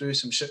helped me through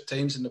some shit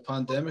times in the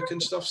pandemic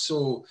and stuff."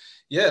 So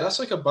yeah, that's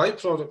like a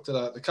byproduct of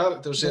that. The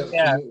character's there to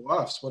promote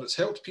laughs, but it's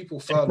helped people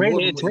far more than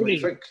what you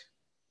might think.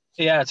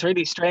 Yeah, it's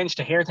really strange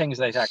to hear things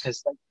like that,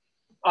 because like,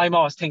 I'm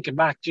always thinking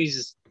back,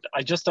 Jesus,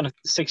 I just done it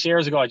 6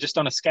 years ago. I just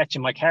done a sketch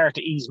in my car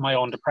to ease my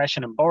own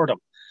depression and boredom.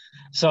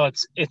 So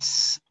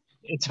it's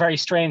very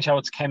strange how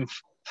it's came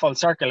full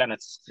circle, and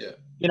it's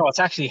you know, it's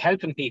actually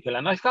helping people.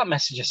 And I've got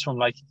messages from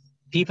like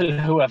people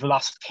who have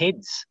lost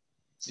kids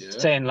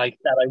saying like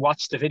that I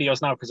watch the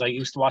videos now because I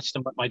used to watch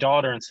them with my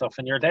daughter and stuff.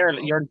 And you're there,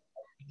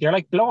 you're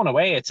like blown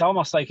away. It's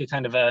almost like a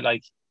kind of a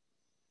like,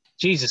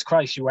 Jesus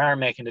Christ, you are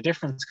making a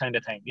difference kind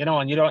of thing, you know.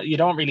 And you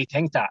don't really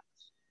think that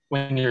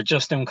when you're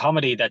just doing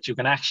comedy, that you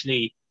can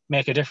actually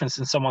make a difference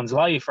in someone's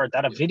life, or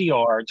that a video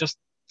or just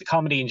the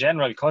comedy in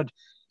general could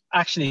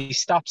actually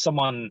stop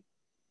someone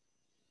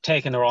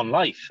taking their own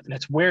life. And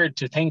it's weird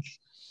to think,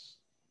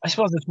 I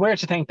suppose it's weird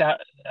to think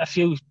that a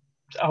few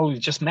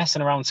just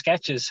messing around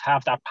sketches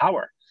have that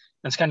power.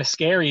 And it's kind of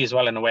scary as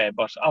well in a way,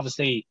 but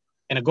obviously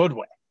in a good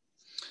way.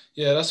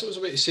 Yeah, that's what I was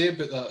about to say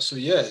about that. So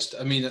yes,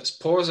 I mean, it's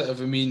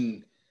positive. I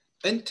mean,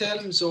 in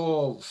terms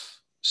of,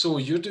 so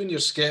you're doing your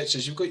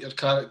sketches, you've got your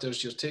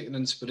characters, you're taking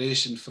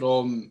inspiration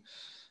from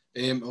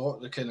a lot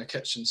of the kind of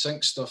kitchen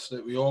sink stuff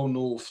that we all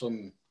know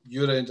from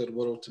your end of the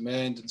world to my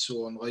end and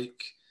so on.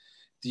 Like,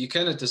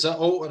 does that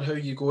alter how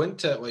you go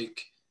into it?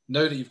 Like,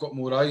 now that you've got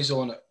more eyes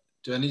on it,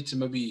 do I need to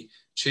maybe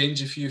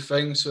change a few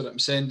things so that I'm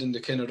sending the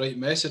kind of right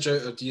message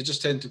out, or do you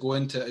just tend to go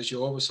into it as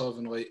you always have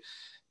and like,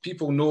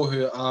 people know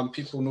who I am,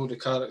 people know the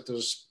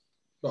characters,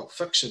 well,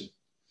 fiction.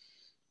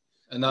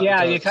 And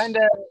that you kind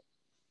of,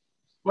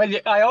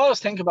 I always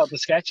think about the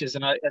sketches,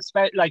 and I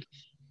expect like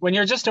when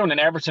you're just doing an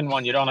Everton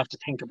one, you don't have to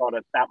think about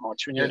it that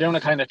much. When you're doing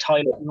a kind of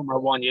Tyler humor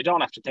one, you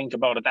don't have to think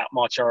about it that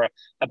much, or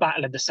a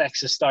Battle of the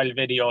Sexes style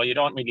video, you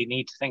don't really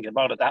need to think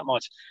about it that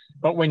much.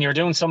 But when you're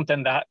doing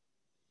something that,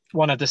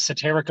 one of the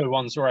satirical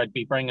ones where I'd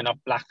be bringing up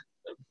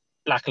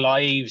black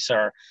lives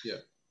or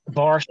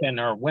abortion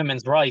or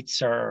women's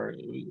rights or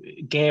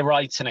gay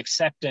rights and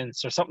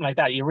acceptance or something like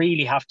that, you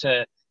really have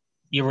to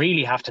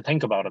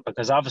think about it,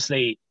 because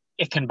obviously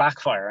it can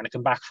backfire, and it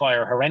can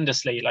backfire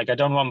horrendously. Like I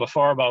done one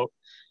before about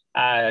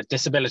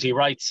disability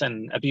rights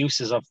and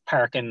abuses of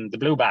parking, the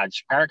blue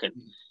badge parking,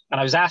 and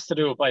I was asked to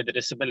do it by the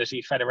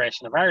Disability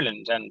Federation of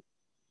Ireland. And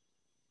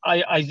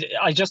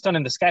I just done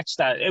in the sketch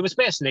that it was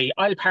basically,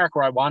 I'll park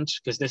where I want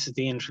because this is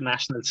the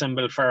international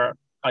symbol for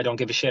I don't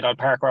give a shit, I'll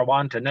park where I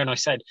want. And then I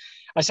said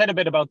a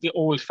bit about the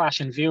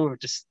old-fashioned view of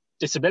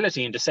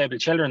disability and disabled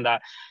children,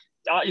 that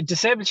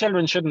disabled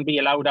children shouldn't be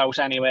allowed out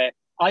anyway.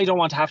 I don't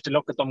want to have to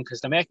look at them because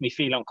they make me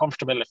feel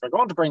uncomfortable. If we're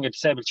going to bring a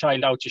disabled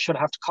child out, you should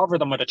have to cover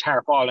them with a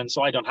tarpaulin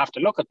so I don't have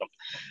to look at them.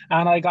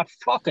 And I got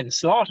fucking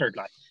slaughtered.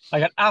 Like, I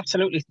got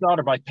absolutely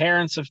slaughtered by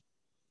parents of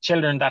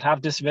children that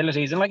have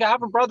disabilities. And like, I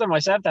have a brother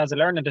myself that has a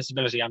learning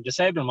disability. I'm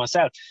disabled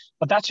myself,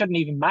 but that shouldn't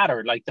even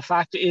matter. Like, the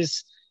fact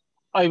is,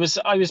 I was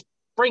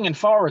bringing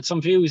forward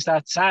some views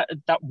that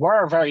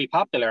were very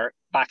popular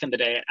back in the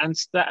day, and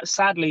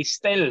sadly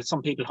still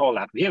some people hold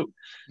that view,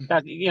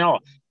 that, you know,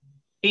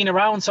 being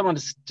around someone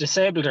that's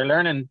disabled or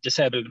learning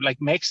disabled like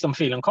makes them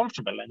feel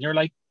uncomfortable. And you're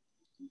like,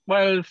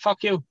 well,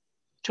 fuck you,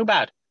 too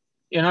bad,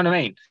 you know what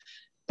I mean?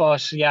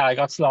 But yeah, I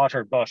got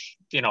slaughtered, but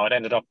you know, it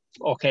ended up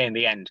okay in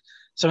the end.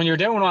 So when you're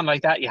doing one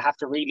like that, you have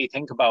to really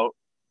think about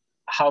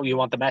how you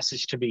want the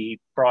message to be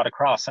brought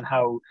across, and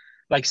how,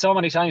 like, so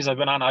many times I've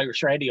been on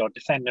Irish radio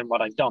defending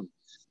what I've done.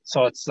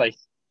 So it's like,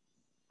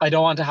 I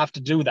don't want to have to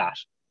do that.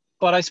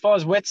 But I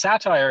suppose with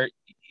satire,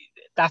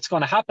 that's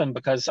going to happen,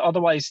 because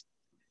otherwise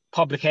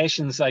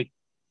publications like,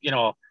 you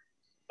know,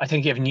 I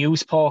think you have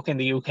Newspoke in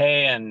the UK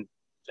and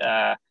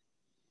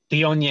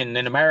The Onion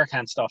in America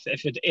and stuff.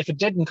 If it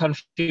didn't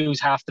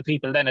confuse half the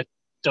people, then it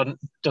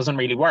doesn't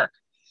really work.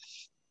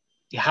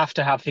 You have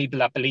to have people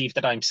that believe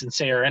that I'm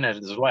sincere in it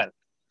as well.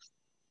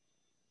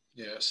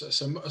 Yeah,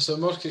 it's a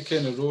murky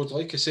kind of road.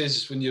 Like I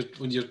says, when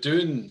you're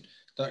doing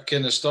that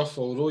kind of stuff,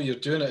 although you're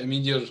doing it, I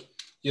mean,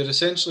 you're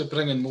essentially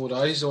bringing more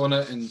eyes on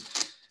it, and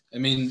I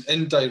mean,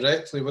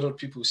 indirectly, whether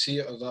people see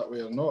it or that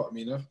way or not, I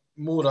mean,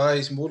 more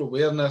eyes, more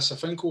awareness. I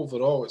think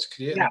overall it's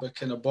creating Yeah. a big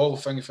kind of ball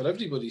thing for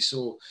everybody.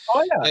 So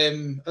Oh yeah.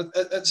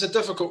 It's a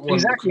difficult one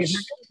Exactly.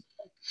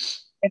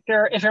 because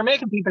If you're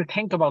making people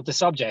think about the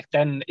subject,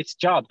 then it's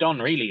job done,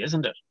 really,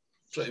 isn't it?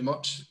 pretty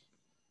much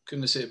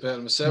couldn't say it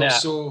better myself. Yeah.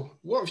 So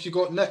what have you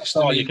got next?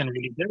 That's all you can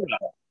really do.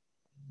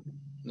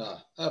 Nah,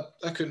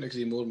 I couldn't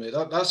agree more, mate.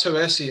 That's how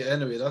I see it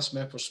anyway. That's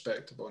my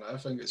perspective on it. I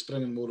think it's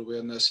bringing more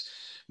awareness,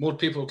 more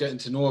people getting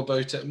to know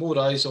about it, more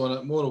eyes on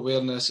it, more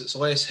awareness. It's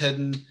less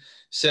hidden,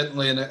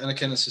 certainly in a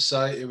kind of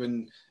society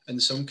when in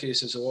some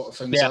cases a lot of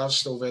things Yeah. are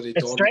still very It's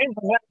dormant. strange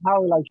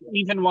how like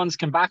even ones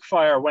can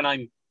backfire when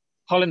I'm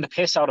pulling the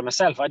piss out of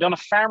myself. I done a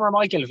Farmer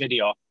Michael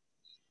video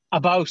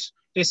about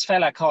this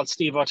fella called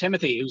Steve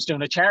O'Timothy who's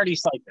doing a charity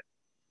cycle.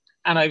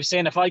 And I was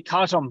saying if I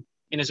caught him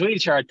in his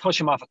wheelchair, I'd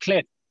push him off a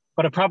cliff,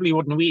 but it probably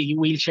wouldn't be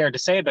wheelchair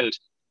disabled.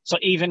 So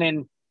even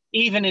in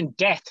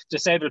death,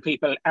 disabled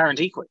people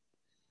aren't equal.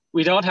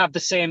 We don't have the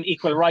same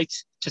equal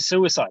rights to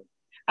suicide.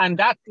 And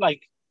that,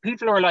 like,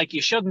 people are like,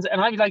 you shouldn't.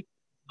 And I'm like,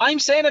 I'm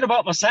saying it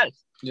about myself.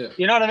 Yeah.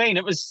 You know what I mean?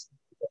 It was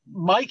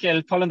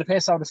Michael pulling the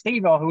piss out of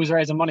Steve-O who was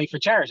raising money for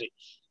charity.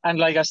 And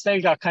like, I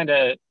still got kind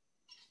of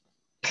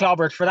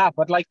clobbered for that.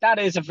 But like, that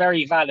is a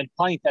very valid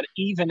point that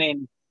even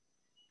in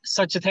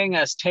such a thing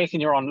as taking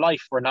your own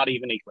life, we're not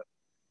even equal,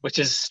 which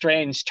is a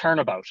strange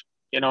turnabout,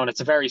 you know, and it's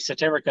a very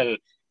satirical,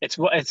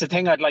 it's a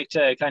thing I'd like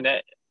to kind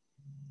of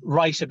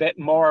write a bit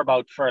more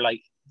about for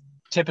like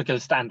typical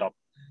stand-up,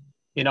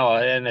 you know,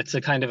 and it's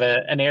a kind of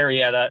an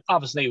area that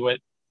obviously with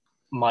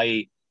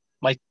my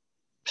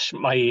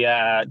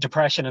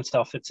depression and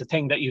stuff, it's a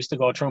thing that used to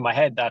go through my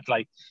head that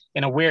like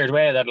in a weird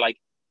way that like,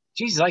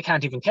 Jesus, I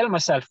can't even kill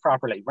myself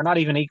properly. We're not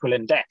even equal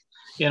in death.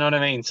 You know what I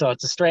mean? So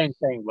it's a strange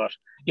thing, but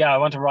yeah, I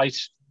want to write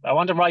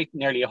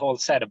nearly a whole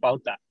set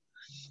about that.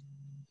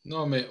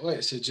 No, mate, like I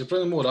said, you're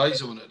bringing more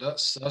eyes on it.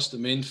 That's the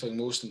main thing,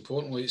 most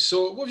importantly.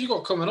 So what have you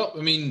got coming up?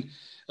 I mean,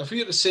 if we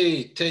were to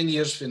say 10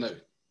 years from now,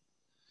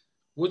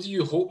 what do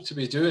you hope to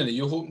be doing? Are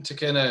you hoping to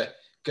kind of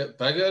get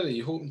bigger? Are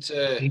you hoping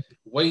to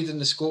widen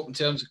the scope in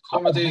terms of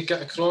comedy,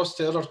 get across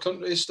to other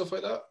countries, stuff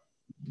like that?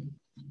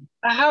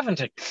 I haven't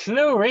a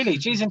clue, really.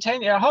 Geez, in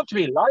 10 years, I hope to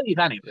be alive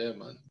anyway. Yeah,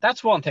 man.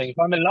 That's one thing. If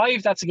I'm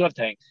alive, that's a good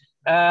thing.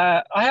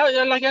 I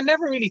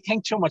never really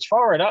think too much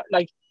forward.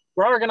 Like,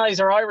 we're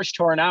organising our Irish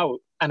tour now,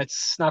 and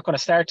it's not going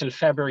to start till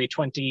February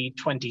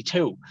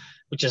 2022,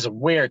 which is a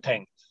weird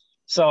thing.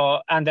 So,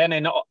 and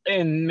then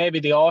in maybe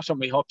the autumn,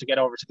 we hope to get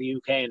over to the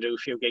UK and do a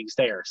few gigs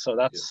there. So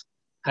that's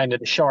kind of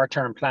the short-ish,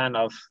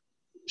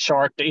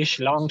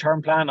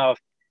 long-term plan of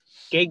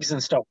gigs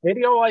and stuff.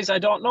 Video-wise, I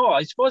don't know.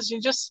 I suppose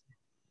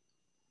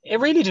it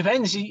really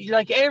depends.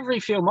 Like every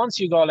few months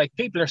you go, like,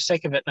 people are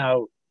sick of it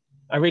now.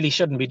 I really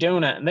shouldn't be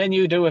doing it. And then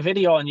you do a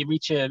video and you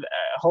reach a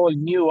whole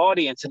new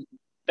audience, and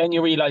then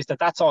you realize that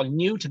that's all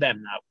new to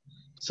them now.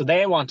 So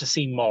they want to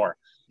see more.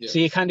 Yeah. So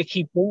you kind of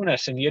keep doing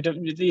it, and you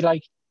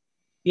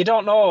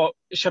don't know,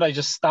 should I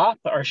just stop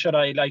or should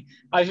I, like,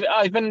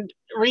 I've been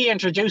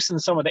reintroducing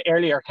some of the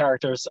earlier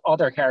characters,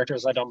 other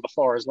characters I've done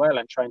before as well,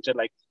 and trying to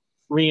like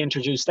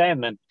reintroduce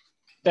them. And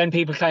then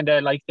people kind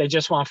of like, they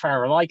just want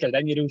Farmer Michael.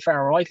 Then you do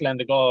Farmer Michael and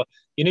they go,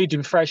 you need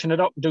to freshen it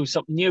up and do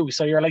something new.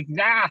 So you're like,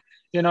 nah,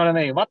 you know what I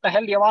mean? What the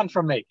hell do you want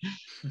from me?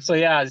 So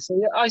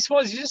I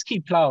suppose you just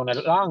keep plodding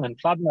along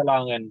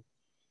and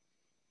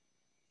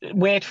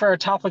wait for a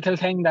topical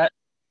thing that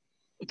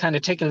kind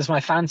of tickles my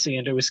fancy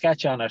and do a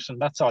sketch on it,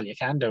 and that's all you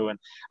can do. And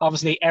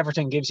obviously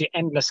everything gives you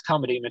endless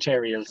comedy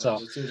material. So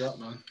do that,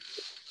 man.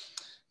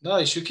 No,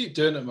 you should keep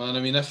doing it, man. I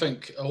mean, I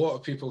think a lot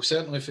of people,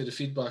 certainly for the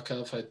feedback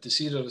I've had, to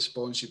see the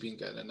response you've been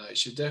getting, and you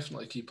should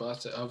definitely keep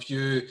at it. Have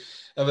you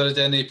ever had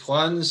any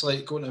plans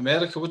like going to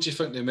America? What do you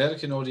think the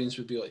American audience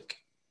would be like?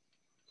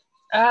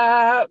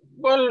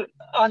 Well,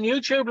 on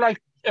YouTube,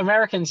 like,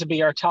 Americans would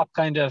be our top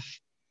kind of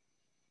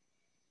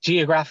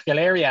geographical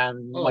area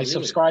and my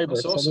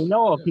subscribers. Awesome. So we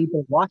know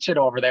people watch it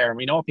over there and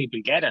we know people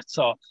get it.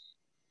 So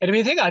it'd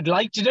be a thing I'd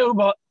like to do,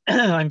 but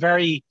I'm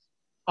very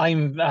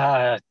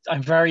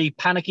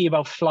panicky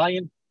about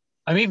flying.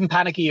 I'm even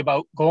panicky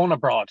about going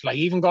abroad. Like,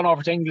 even going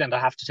over to England, I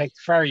have to take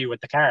the ferry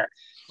with the car.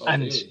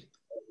 Really?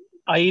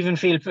 I even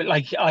feel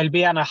like I'll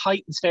be in a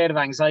heightened state of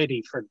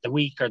anxiety for the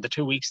week or the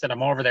 2 weeks that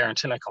I'm over there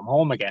until I come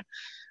home again.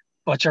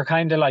 But you're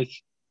kind of like,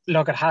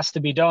 look, it has to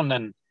be done.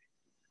 And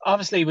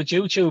obviously with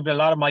YouTube, a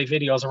lot of my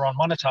videos are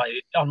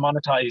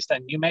unmonetized,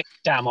 and you make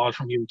damn all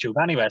from YouTube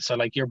anyway. So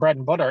like, your bread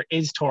and butter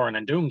is touring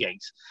and doing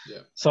gigs. Yeah.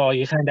 So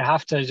you kind of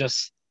have to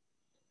just,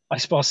 I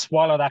suppose,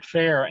 swallow that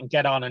fear and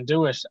get on and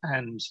do it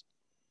and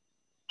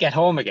get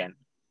home again.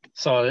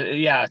 So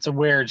yeah, it's a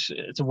weird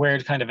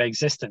kind of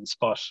existence,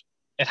 but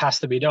it has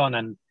to be done.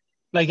 And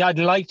like, I'd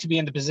like to be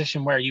in the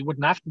position where you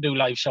wouldn't have to do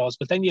live shows,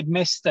 but then you'd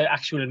miss the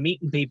actual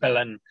meeting people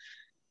and,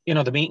 you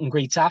know, the meet and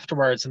greets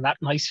afterwards and that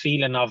nice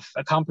feeling of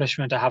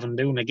accomplishment of having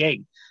doing a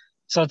gig.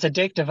 So it's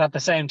addictive at the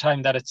same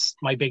time that it's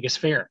my biggest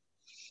fear.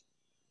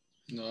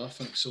 No, I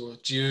think so.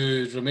 Do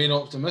you remain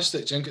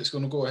optimistic? Do you think it's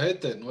going to go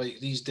ahead then? Like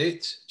these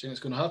dates? Do you think it's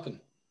going to happen?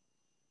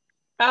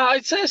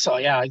 I'd say so,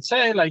 yeah. I'd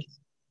say, like,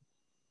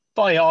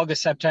 by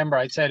August, September,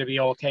 I'd say it'd be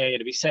okay.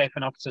 It'd be safe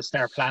enough to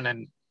start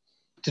planning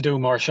to do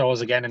more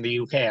shows again in the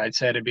UK. I'd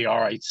say it'd be all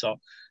right. So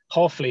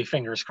hopefully,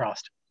 fingers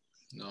crossed.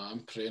 No, I'm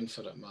praying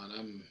for it,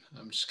 man.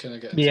 I'm just kind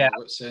of getting to Yeah. my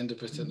wit's end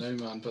about it now,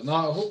 man. But no,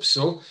 I hope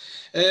so.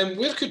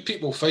 Where could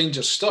people find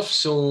your stuff?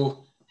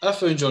 So I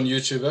found you on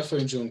YouTube, I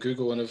found you on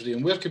Google and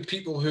everything. Where could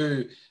people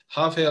who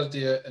have heard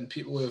you and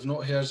people who have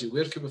not heard you,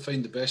 where could we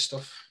find the best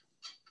stuff?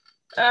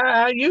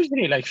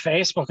 Usually like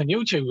Facebook and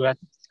YouTube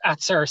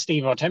at Sir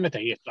Steve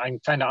O'Timothy. I can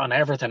find it on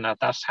everything at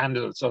that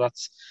handle. So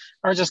that's,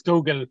 or just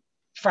Google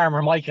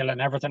Farmer Michael and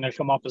everything will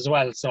come up as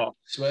well. So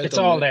it's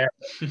all there.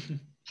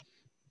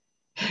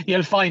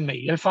 You'll find me.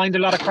 You'll find a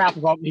lot of crap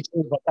about me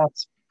too, but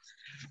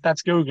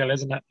that's Google,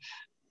 isn't it?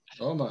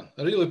 Oh man,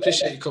 I really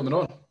appreciate you coming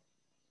on.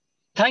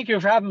 Thank you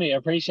for having me. I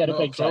appreciate it.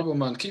 No problem,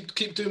 man.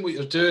 Keep doing what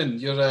you're doing.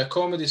 Your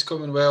comedy's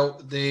coming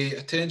well. The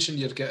attention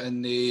you're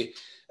getting, the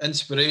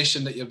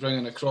inspiration that you're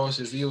bringing across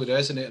is really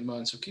resonating,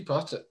 man. So keep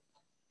at it.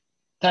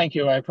 Thank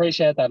you. I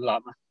appreciate that a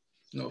lot, man.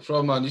 No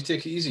problem, man. You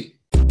take it easy.